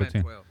we're Well, going I'm to at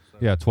 15. 12. So.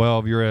 Yeah,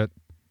 12. You're at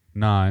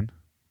 9.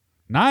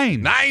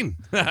 9.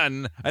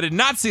 9. I did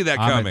not see that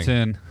I'm coming. at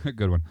 10.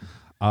 Good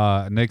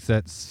one. Nick's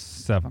at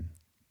 7.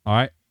 All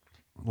right,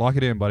 lock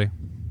it in, buddy.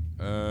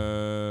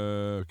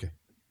 Okay.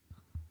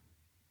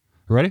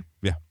 Ready?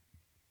 Yeah.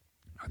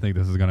 I think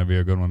this is going to be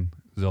a good one,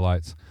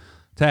 Zillites.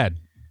 Tad,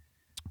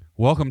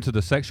 welcome to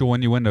the Sexual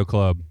Innuendo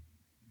Club.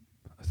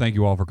 Thank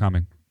you all for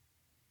coming.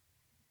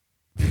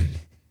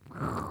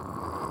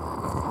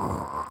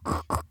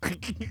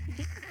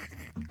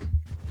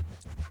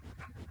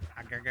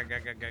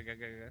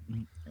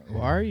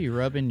 Why are you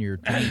rubbing your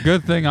tongue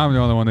Good thing I'm the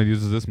only one that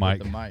uses this with mic.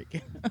 the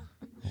mic?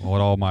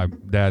 What all my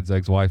dad's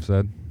ex-wife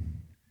said.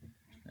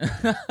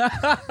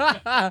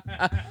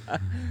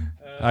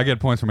 I get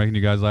points for making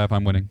you guys laugh.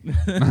 I'm winning.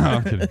 No,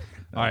 I'm kidding.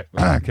 All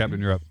right, Captain,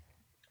 you're up.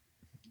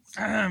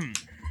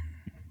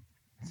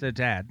 So,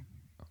 Tad.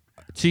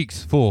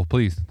 Cheeks full,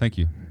 please. Thank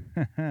you.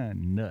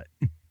 Nut.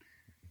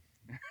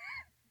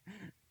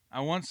 I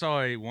once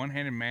saw a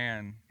one-handed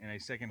man in a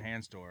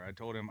second-hand store. I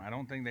told him, I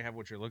don't think they have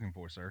what you're looking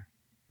for, sir.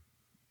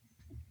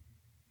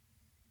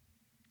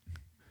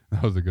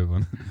 That was a good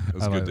one. That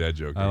was a good dad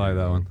joke. I like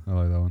that one. I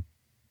like that one.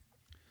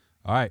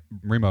 All right,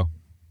 Remo.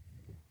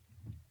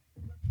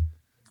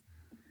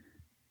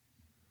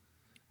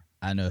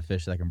 I know a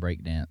fish that can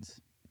break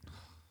dance,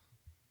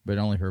 but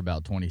only for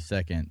about 20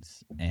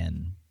 seconds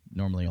and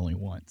normally only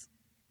once.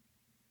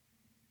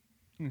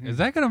 Is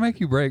that gonna make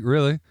you break?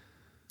 Really?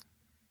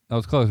 That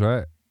was close,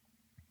 right?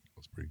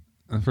 That's pretty.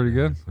 That's pretty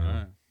good.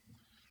 Yeah.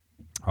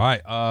 All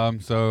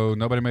right. So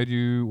nobody made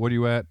you. What are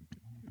you at?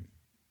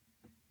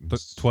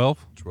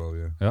 12. 12,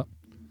 yeah. Yep.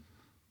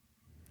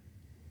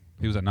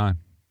 He was at 9.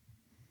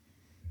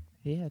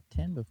 He had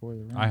 10 before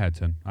the round. I had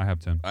 10. I have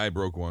 10. I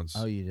broke once.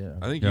 Oh, you did.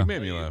 I think Yeah. you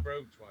made me laugh.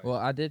 Well,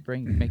 I did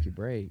make you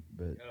break,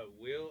 but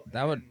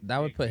that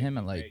would put him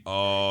at like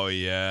Oh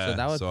yeah. So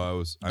that would- I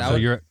was. that So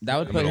would you're. that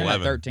would I'm put at him at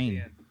 11.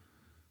 13.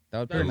 That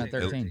would put him at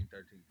 13.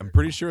 I'm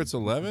pretty sure it's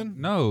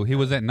 11. No, he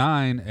was at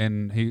 9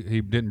 and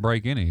he didn't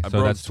break any. I So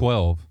broke that's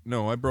 12.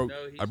 No, I broke.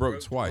 No, he's I broke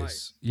broke twice.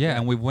 twice. Yeah,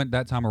 and we went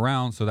that time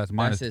around, so that's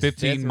minus his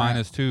 15 fifth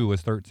minus round. 2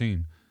 was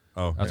 13.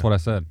 Oh, That's yeah. what I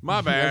said.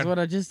 My bad. That's what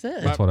I just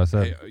said. That's what I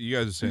said. Hey, you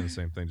guys are saying the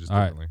same thing, just All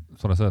right. differently.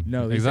 That's what I said.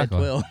 No, he exactly.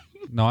 said 12.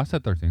 No, I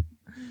said 13.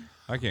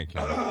 I can't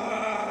count.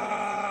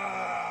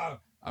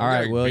 All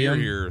right, William.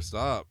 Here,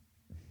 stop.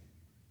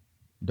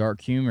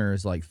 Dark humor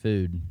is like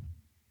food.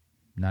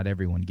 Not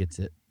everyone gets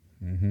it.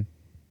 Mm-hmm.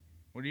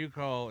 What do you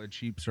call a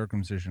cheap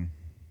circumcision?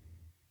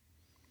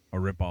 A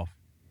ripoff.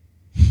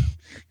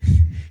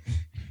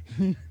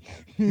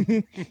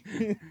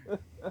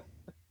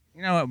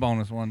 You know what?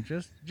 Bonus one,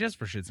 just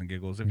for shits and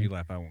giggles. If you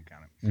laugh, I won't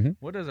count it. Mhm.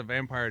 What does a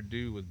vampire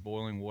do with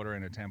boiling water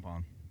and a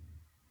tampon?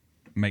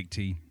 Make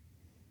tea.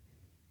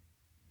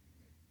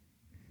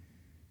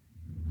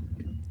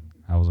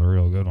 That was a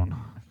real good one.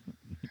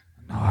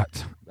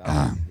 Not.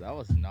 That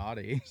was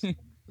naughty.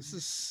 This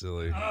is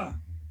silly. All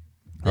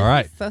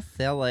right. So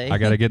silly. I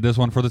got to get this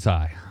one for the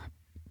tie.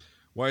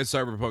 Why is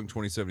Cyberpunk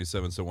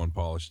 2077 so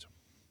unpolished?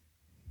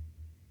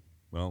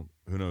 Well,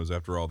 who knows?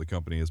 After all, the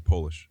company is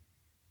Polish.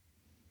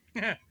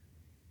 That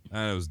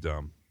was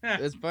dumb.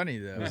 It's funny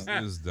though.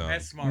 It was dumb.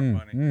 That's smart,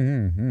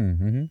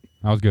 funny.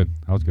 That was good.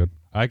 That was good.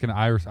 I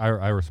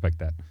respect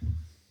that.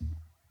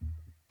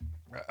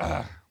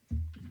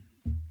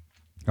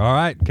 All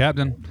right,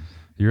 Captain,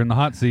 you're in the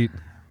hot seat.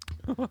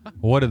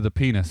 What did the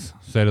penis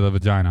say to the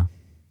vagina?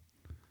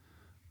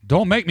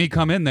 Don't make me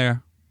come in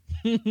there.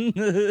 I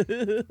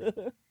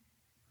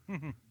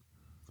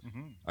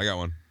got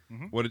one.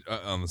 What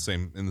on the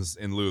same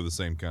in lieu of the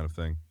same kind of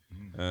thing?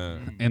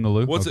 In the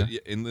loo. What's Okay.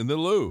 it in the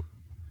lieu?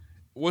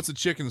 What's a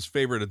chicken's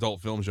favorite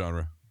adult film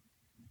genre?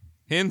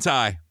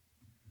 Hentai.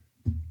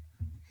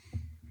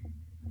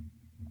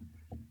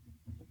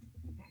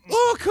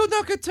 Oh,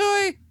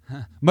 kunokatoi.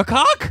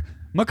 Macaque?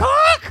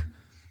 Macaque?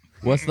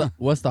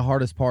 What's the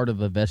hardest part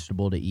of a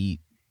vegetable to eat?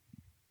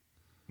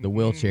 The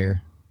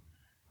wheelchair.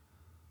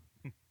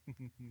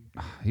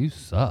 You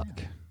suck.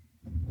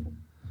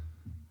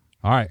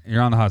 All right,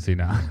 you're on the hot seat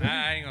now.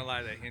 I ain't gonna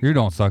lie, that hint. You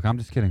don't suck. I'm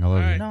just kidding. I love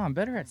All you. right. No, I'm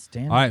better at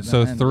stand up. All right,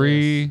 so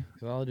 3.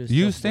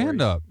 Use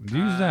stand up.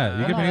 Use that.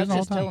 You No, get to use that's the whole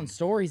just time. telling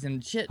stories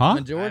and shit. Huh?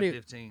 Majority.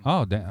 15.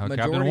 Oh, damn.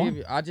 Captain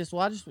Majority. 1. I just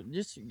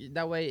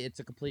that way it's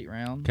a complete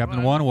round.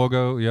 Captain 1, we'll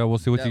go. Yeah, we'll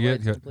see what That you way get.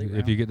 it's a complete If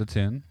round. you get to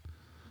 10,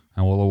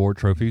 and we'll award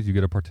trophies. You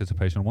get a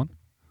participation one.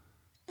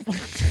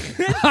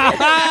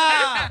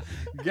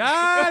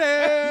 Got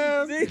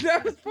him. See,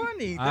 that was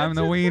funny. I'm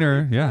the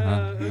wiener.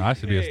 Yeah, I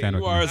should be a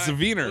stand-up You are a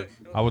comedian. Saviner.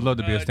 I would love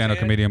to be a stand-up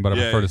Ted? comedian, but I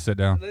Yeah. prefer to sit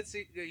down. Let's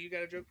see. You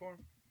got a joke for him?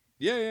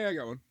 Yeah, I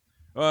got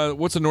one.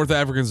 What's a North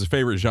African's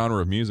favorite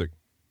genre of music?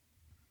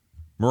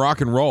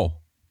 Moroccan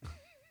roll.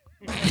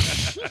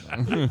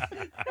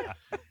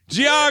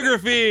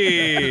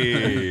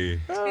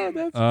 Geography. Oh,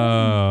 that's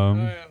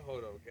Um,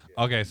 hold on. Okay.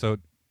 okay, so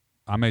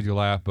I made you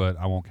laugh, but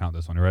I won't count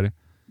this one. You ready?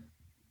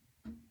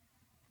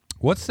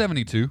 What's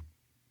 72?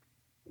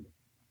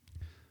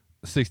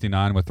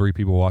 69 with 3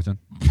 people watching.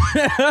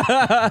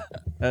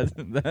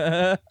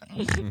 That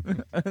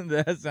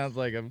sounds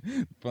like a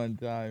fun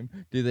time.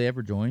 Do they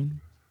ever join?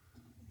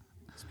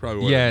 It's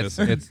probably what Yeah, it it's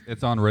is.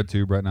 it's on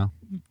RedTube right now.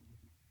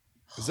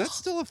 Is that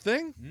still a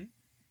thing?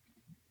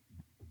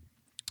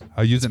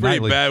 I use It's it pretty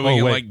nightly. bad Oh when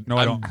you, wait, like, no,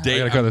 I I'm don't. I date-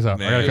 gotta cut this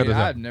out. I gotta Dude, cut this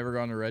out. I've never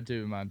gone to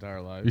RedTube in my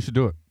entire life. You should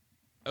do it.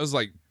 I was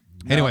like,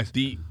 Anyways.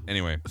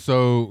 anyway.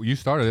 So you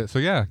started it. So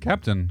yeah,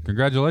 Captain,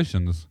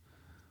 congratulations.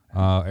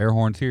 Air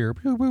horns here.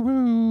 Pew,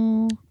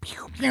 pew,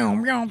 pew. You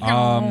want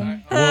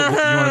to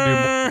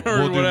do?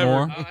 We'll do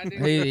Whatever.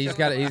 more. He's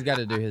got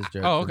to do his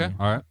joke. Oh, for okay. me.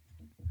 All right.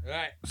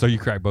 Right. So you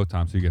crack both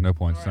times, so you get no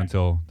points All right.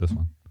 until this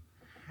one.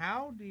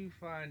 How do you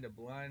find a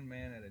blind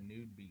man at a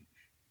nude beach?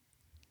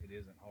 It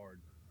isn't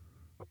hard.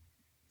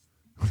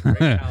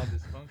 Erectile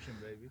dysfunction,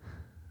 baby.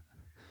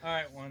 All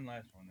right, one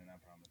last one, and I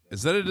promise.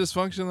 Is that a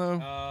dysfunction though?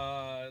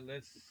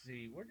 Let's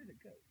see. Where did it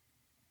go?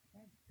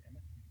 God damn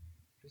it!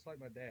 Just like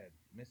my dad,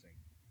 missing.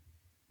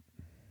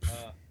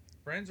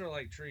 Friends are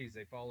like trees;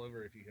 they fall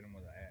over if you hit them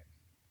with an axe.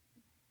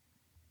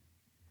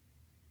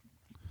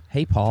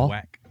 Hey, Paul.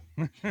 Whack.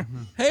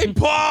 Hey,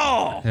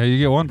 Paul. Yeah, you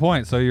get 1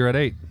 point, so you're at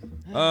 8.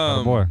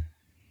 Oh boy.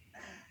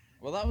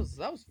 Well, that was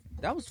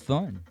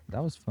fun.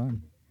 That was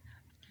fun.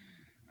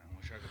 I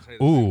wish I could say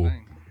the Ooh. same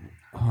thing.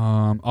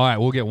 All right,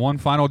 we'll get one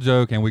final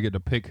joke, and we get to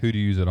pick who to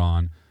use it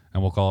on,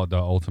 and we'll call it the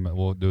ultimate.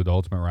 We'll do the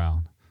ultimate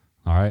round.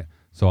 All right.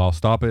 So I'll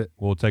stop it.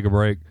 We'll take a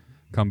break,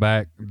 come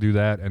back, do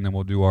that, and then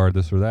we'll do our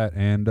this or that,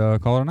 and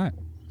call it a night.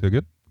 Feel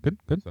good? Good.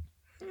 Good.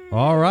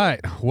 All right.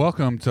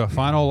 Welcome to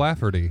Final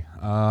Lafferty.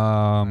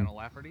 Final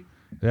Lafferty.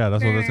 Yeah,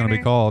 that's what it's going to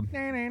be called.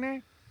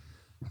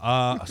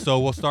 So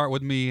we'll start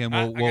with me, and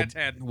I we'll got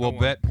Tad. I we'll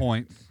won. bet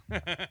points,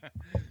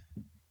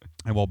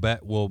 and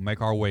we'll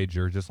make our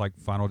wager just like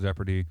Final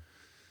Jeopardy.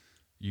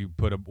 You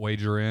put a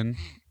wager in.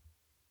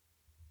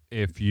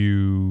 If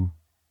you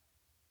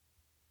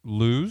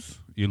lose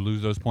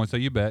those points that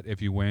you bet.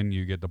 If you win,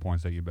 you get the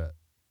points that you bet.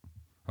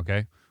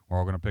 Okay? We're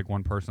all going to pick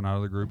one person out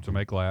of the group to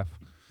make laugh.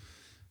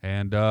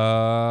 And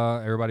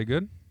everybody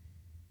good?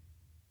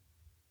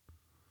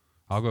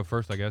 I'll go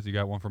first, I guess. You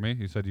got one for me?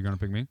 You said you're going to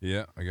pick me?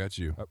 Yeah, I got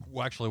you.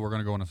 Well, actually, we're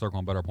going to go in a circle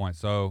on better points.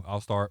 So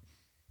I'll start.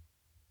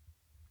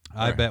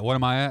 I Alright. bet. What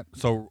am I at?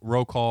 So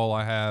roll call,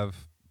 I have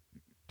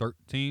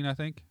 13, I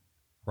think.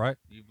 Right?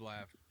 You've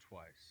laughed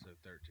twice, so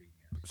 13.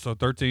 Yes. So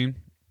 13.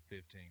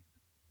 15.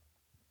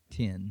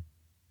 10.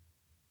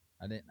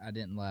 I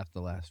didn't laugh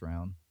the last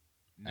round.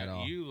 No, At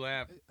all. you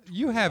laughed.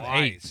 You have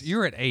Twice. 8.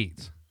 You're at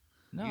 8.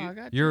 No, You- I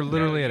got. You're 10.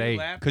 literally No, at you 8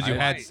 laughed because you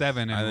had twice.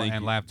 7 I think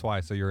and you- laughed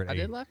twice, so you're at 8. I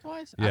did laugh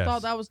twice. Yes. I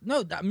thought that was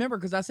no. Remember,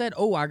 because I said,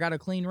 "Oh, I got a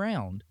clean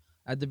round."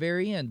 At the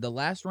very end, the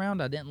last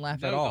round, I didn't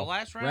laugh at No, all. the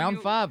last round. round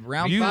you, 5.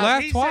 Round You 5.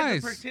 laughed he twice.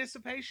 Said the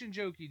participation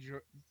joke.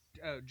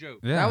 Joke.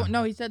 Yeah. That one,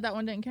 no, he said that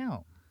one didn't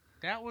count.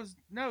 That was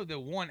no. The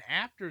one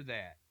after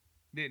that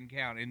didn't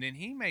count, and then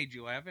he made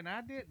you laugh, and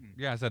I didn't.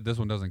 Yeah, I said this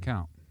one doesn't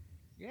count.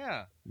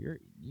 Yeah.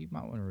 You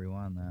might want to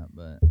rewind that,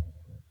 but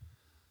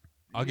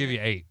I'll give you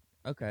 8.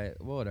 okay,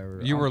 well,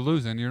 whatever. You were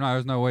losing.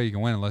 There's no way you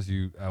can win unless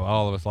you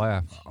all of us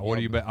laugh. What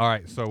do you bet? All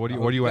right. So what are you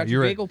got at? your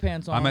You're at. bagel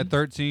pants on. I'm at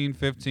 13,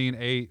 15,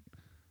 8.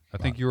 I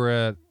think you were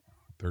at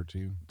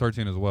 13.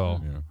 13 as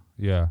well. Yeah.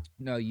 Yeah.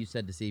 No, you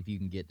said to see if you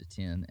can get to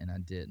 10, and I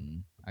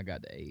didn't. I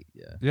got to 8.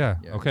 Yeah. Yeah.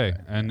 Yeah, Okay. right,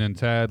 And then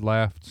Tad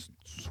laughed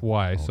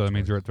twice, Oh, so that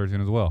means twice. you're at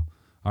 13 as well.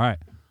 All right.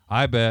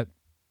 I bet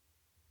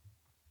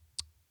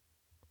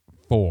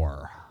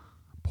 4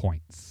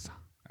 points.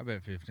 I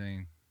bet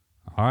 15.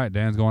 All right.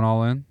 Dan's going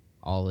all in.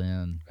 All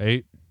in.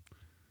 8.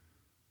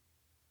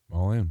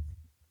 All in.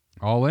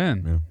 All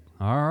in.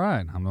 Yeah. All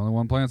right. I'm the only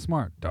one playing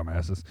smart.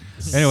 Dumbasses.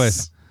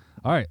 Anyways.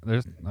 All right.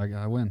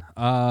 I win.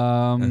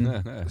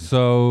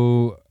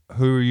 So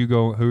who are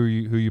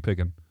you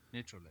picking?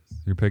 Neutralist.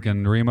 You're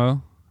picking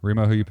Remo.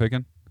 Remo, who you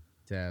picking?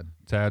 Tad.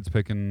 Tad's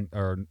picking,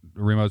 or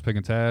Remo's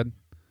picking Tad.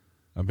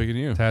 I'm picking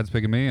you. Tad's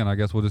picking me, and I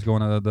guess we'll just go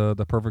into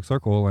the perfect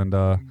circle, and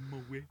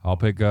I'll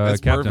pick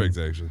That's Captain. perfect,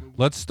 actually.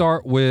 Let's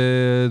start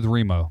with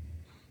Remo.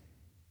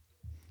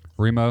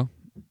 Remo.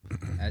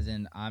 As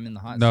in, I'm in the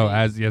hot No,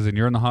 seat. as in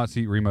you're in the hot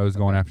seat. Remo's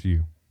going after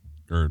you.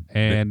 Or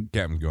And-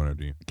 Captain's going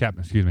after you.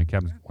 Captain, excuse me,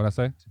 Captain. What'd I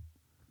say?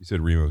 You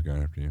said Remo's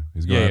going after you.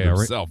 He's going after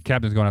himself.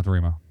 Captain's going after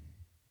Remo.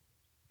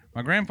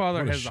 My grandfather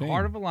What a has the shame.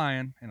 heart of a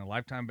lion and a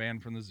lifetime ban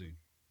from the zoo.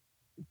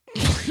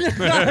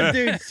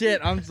 Dude,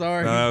 shit. I'm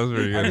sorry. No, that was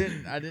pretty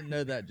good. I didn't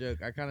know that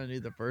joke. I kind of knew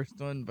the first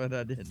one, but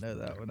I didn't know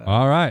that one.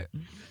 All right.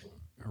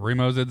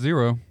 Remo's at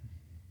 0.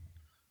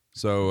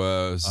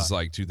 So this is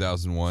like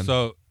 2001.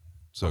 So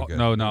okay.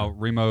 no,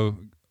 Remo.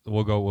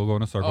 We'll go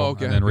in a circle, Oh,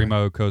 okay, and then okay.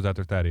 Remo goes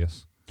after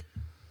Thaddeus.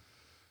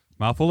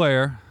 Mouthful of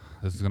air.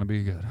 This is gonna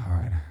be good. All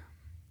right.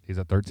 He's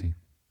at 13.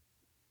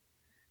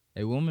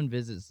 A woman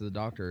visits the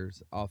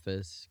doctor's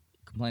office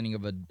complaining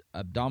of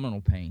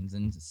abdominal pains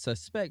and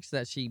suspects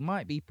that she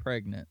might be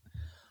pregnant.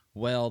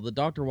 Well, the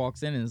doctor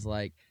walks in and is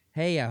like,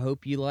 "Hey, I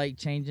hope you like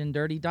changing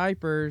dirty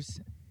diapers."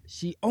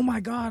 "Oh my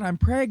God, I'm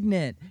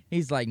pregnant."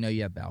 He's like, "No,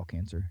 you have bowel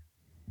cancer."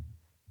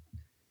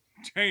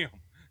 Damn.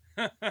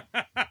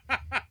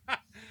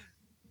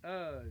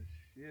 Oh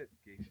shit,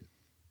 Keisha.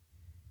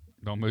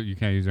 Don't move. You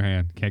can't use your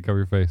hand. Can't cover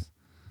your face.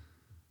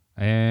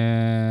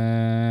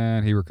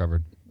 And he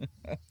recovered.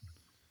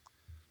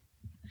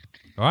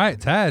 All right,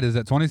 Tad is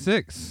at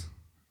 26.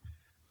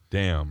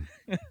 Damn.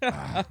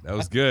 That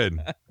was good.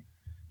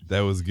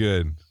 That was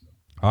good.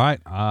 All right,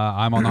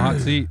 I'm on the hot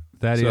seat.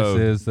 Thaddeus So-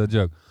 is the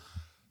joke.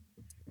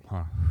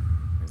 Huh.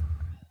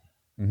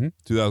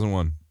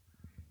 2001.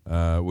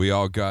 We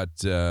all got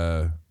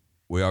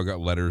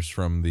letters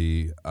from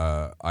the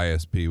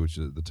ISP, which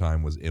at the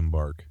time was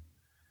Embark,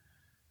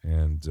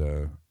 and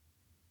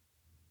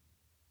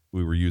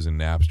we were using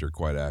Napster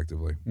quite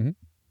actively. Mhm.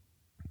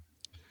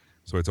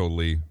 So I told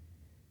Lee,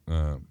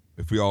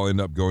 if we all end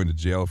up going to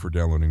jail for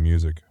downloading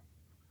music,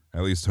 I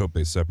at least hope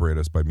they separate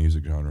us by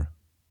music genre.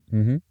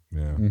 Mm-hmm.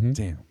 Yeah. Mhm.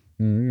 Damn.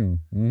 Mm-hmm.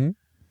 Mm-hmm.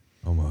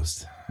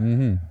 Almost.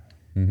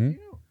 Mm-hmm. Mm-hmm. You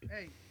know,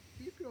 hey,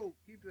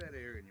 keep that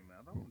air in your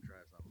mouth. I want to try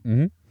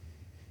something.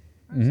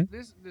 Mm-hmm.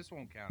 This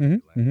won't count. Mm-hmm.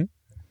 If you laugh. Mm-hmm.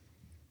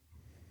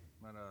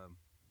 But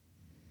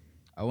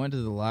I went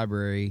to the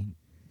library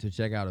to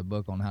check out a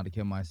book on how to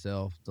kill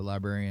myself. The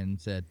librarian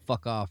said,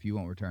 "Fuck off, you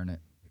won't return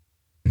it."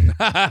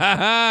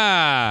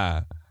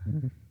 that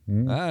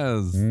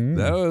Mm-hmm.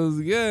 that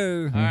was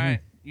good. all right,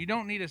 you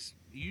don't need a.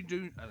 You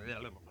do.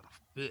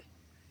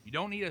 You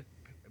don't need a.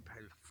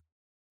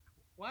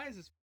 Why is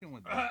this fucking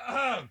with me?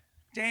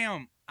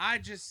 Damn, I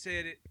just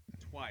said it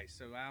twice,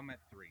 so I'm at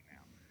 3 now.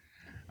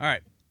 All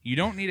right, you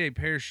don't need a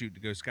parachute to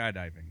go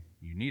skydiving.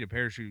 You need a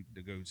parachute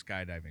to go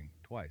skydiving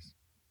twice.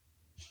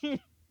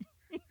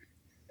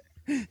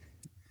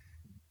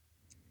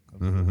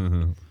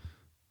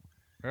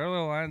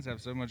 Parallel lines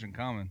have so much in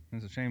common.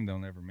 It's a shame they'll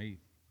never meet.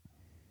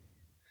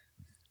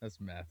 That's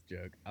a math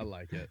joke. I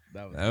like it.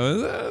 That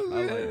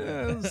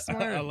was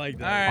smart. I like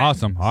All right.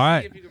 Awesome. All See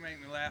right. if you can make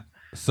me laugh.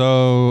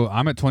 So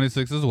I'm at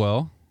 26 as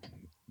well.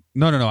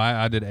 No.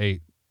 I did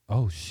 8.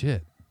 Oh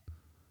shit.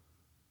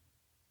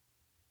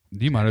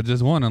 You might have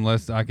just won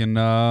unless I can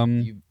You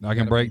I can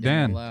gotta break make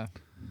Dan Dan.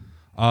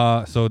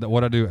 laugh. So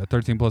what I do at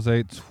 13 plus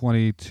 8,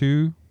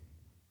 22,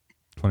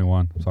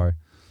 21. Sorry.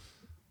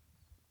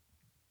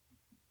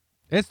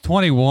 It's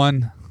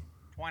 21.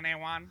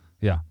 21.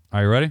 Yeah.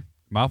 Are you ready?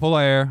 Mouthful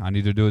of air. I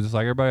need to do it just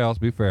like everybody else.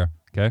 Be fair.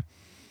 Okay.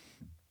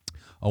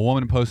 A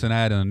woman posts an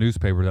ad in a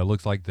newspaper that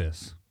looks like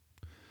this.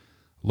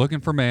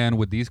 Looking for man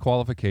with these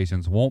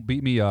qualifications, won't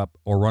beat me up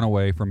or run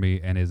away from me,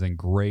 and is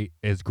great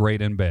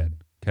in bed.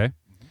 Okay.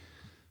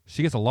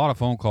 She gets a lot of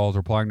phone calls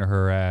replying to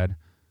her ad,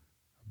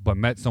 but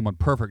met someone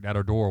perfect at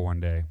her door one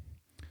day.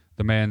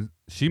 The man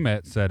she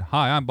met said,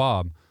 "Hi, I'm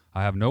Bob.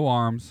 I have no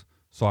arms,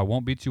 so I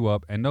won't beat you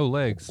up, and no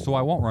legs, so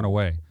I won't run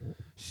away."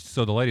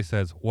 So the lady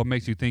says, "What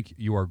makes you think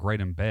you are great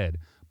in bed?"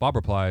 Bob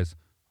replies,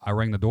 "I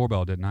rang the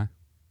doorbell, didn't I?"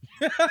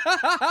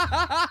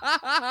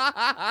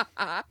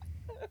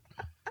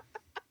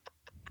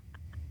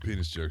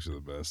 Penis jokes are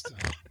the best.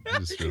 They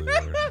just really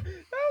are.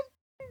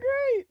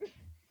 Great.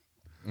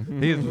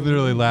 He's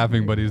literally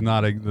laughing, but he's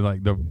not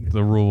like the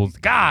rules.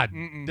 God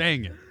Mm-mm.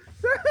 dang it.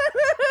 He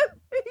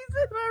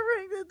said I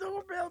rang the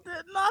doorbell,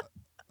 didn't I?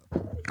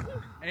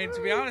 And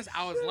to be honest,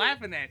 I was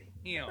laughing at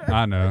him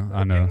I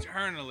know.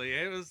 internally.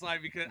 It was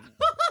like because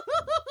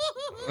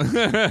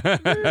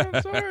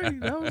I'm sorry.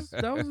 That was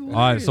All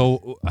right,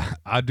 so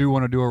I do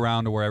want to do a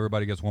round to where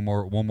everybody gets one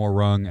more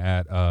rung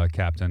at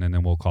captain, and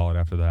then we'll call it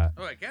after that.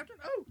 all right, Captain.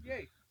 Oh,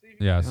 yay! See if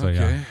you Yeah. can- So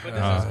yeah. But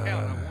this doesn't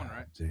count. I won,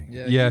 right?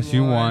 Yeah, Yes,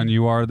 you won.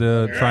 You are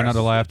the try not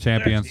to laugh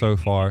champion Yes. so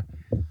far.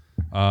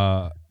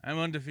 I'm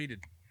undefeated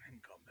in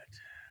combat.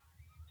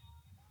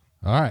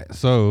 All right,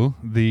 so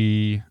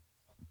the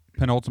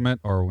penultimate,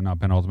 or not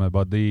penultimate,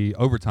 but the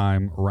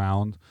overtime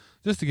round,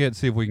 just to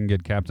see if we can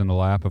get captain to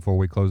laugh before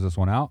we close this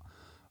one out.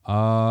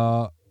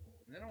 And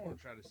then I want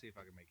to try to see if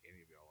I can make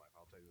any of y'all laugh.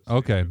 I'll tell you this.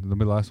 Okay, that'll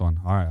be the last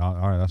one. All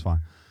right, that's fine.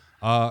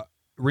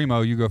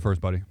 Remo, you go first,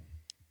 buddy.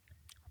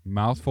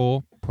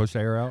 Mouthful, push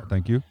air out.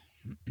 Thank you.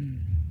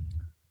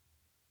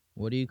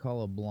 What do you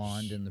call a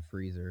blonde in the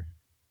freezer?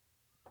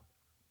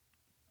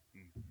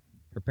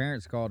 Her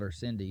parents called her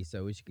Cindy,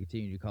 so we should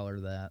continue to call her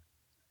that.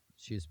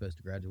 She was supposed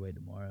to graduate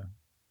tomorrow.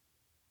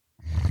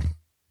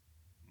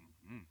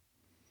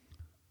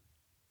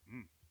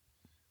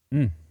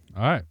 All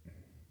right.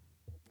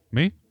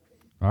 Me?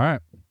 All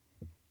right.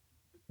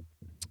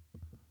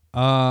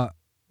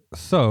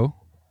 So,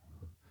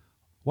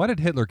 why did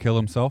Hitler kill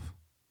himself?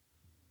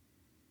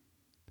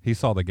 He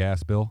saw the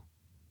gas bill.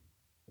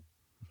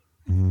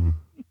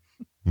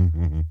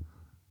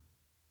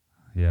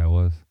 Yeah, it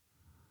was.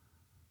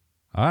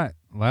 All right,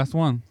 last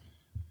one.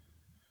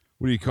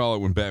 What do you call it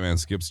when Batman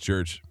skips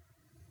church?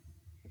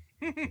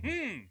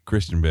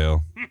 Christian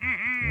Bale.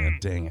 Yeah,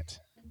 dang it.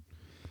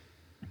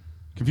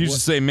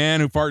 Confucius say man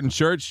who fart in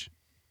church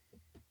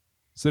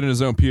sit in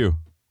his own pew.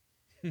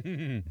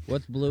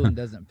 What's blue and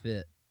doesn't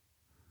fit?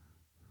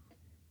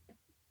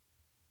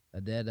 A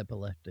dead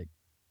epileptic.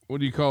 What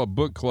do you call a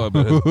book club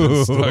that has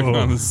been stuck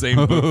on the same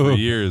book for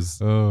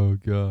years? Oh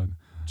God.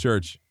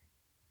 Church.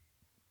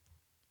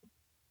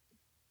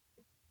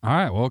 All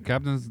right. Well,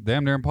 Captain's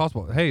damn near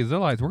impossible. Hey,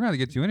 Zillites, we're gonna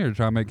get you in here to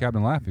try and make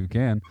Captain laugh if you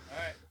can.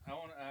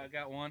 All right, I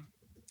got one.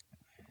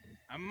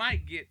 I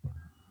might get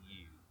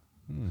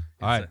you.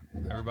 All right,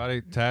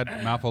 everybody. Tad,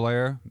 mouthful of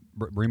air.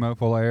 Bremo,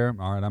 full of air.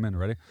 All right, I'm in.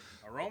 Ready?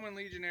 A Roman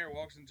legionnaire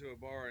walks into a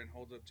bar and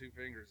holds up 2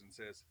 fingers and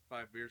says,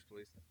 5 beers,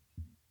 please.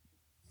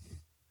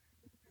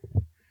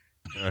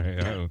 All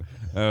right,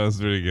 that was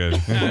pretty good.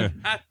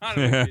 I thought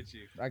it would get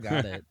you. I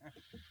got it.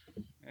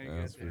 There you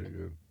That's go. pretty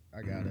good.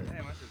 I got it.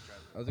 Damn, I should have tried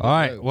That was that. a good All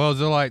right. joke. Well,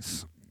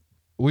 Zillites,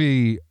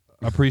 we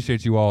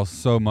appreciate you all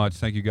so much.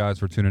 Thank you guys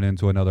for tuning in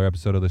to another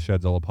episode of the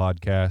Shedzilla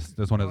podcast.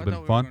 This one Oh, has I been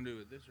thought fun. We were gonna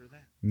do it this or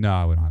that.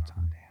 No, we don't have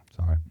time.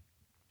 Sorry.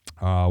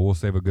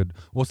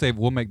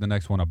 We'll make the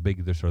next one a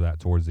big this or that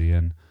towards the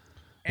end.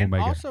 And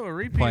make it. also a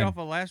repeat Plan. off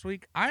of last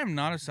week. I am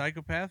not a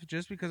psychopath.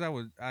 Just because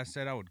I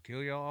said I would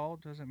kill y'all all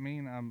doesn't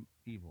mean I'm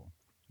evil.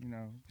 You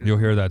know. just You'll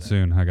hear remember that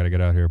soon. I got to get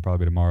out here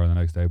probably tomorrow or the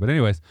next day. But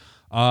anyways,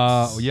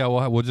 yeah,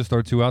 we'll just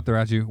throw 2 out there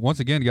at you. Once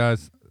again,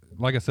 guys,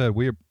 like I said,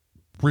 we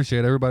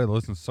appreciate everybody that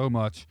listens so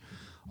much.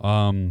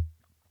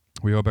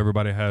 We hope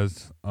everybody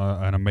has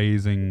an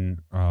amazing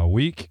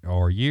week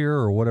or year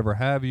or whatever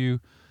have you.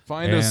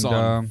 Find us And,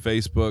 on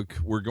Facebook.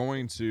 We're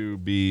going to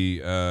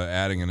be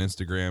adding an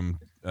Instagram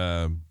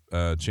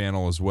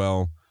channel as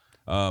well.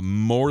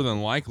 More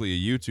than likely a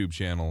YouTube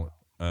channel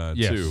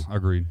Yes, too.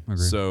 agreed.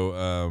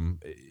 So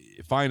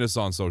find us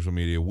on social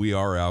media. We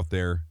are out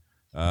there.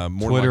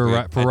 More Twitter, likely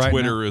right, for at right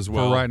Twitter now, as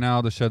well. For right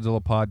now, the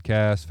Shedzilla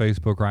podcast.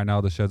 Facebook right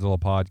now, the Shedzilla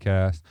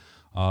podcast.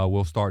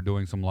 We'll start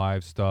doing some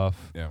live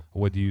stuff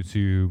with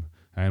YouTube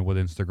and with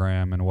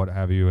Instagram and what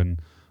have you. And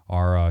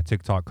our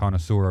TikTok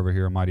connoisseur over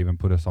here might even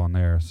put us on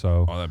there.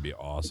 So, Oh, that'd be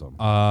awesome.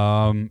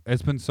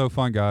 it's been so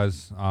fun,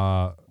 guys.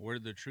 Where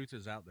the truth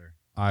is out there.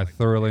 I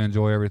thoroughly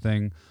enjoy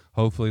everything.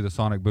 Hopefully, the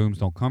sonic booms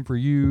don't come for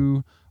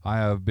you. I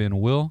have been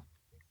Will.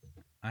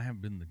 I have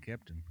been the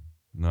captain.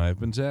 No, I've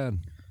been Tad.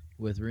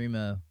 With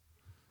Remo.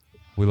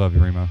 We love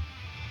you, Remo.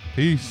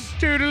 Peace.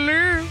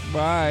 Toodaloo.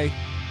 Bye.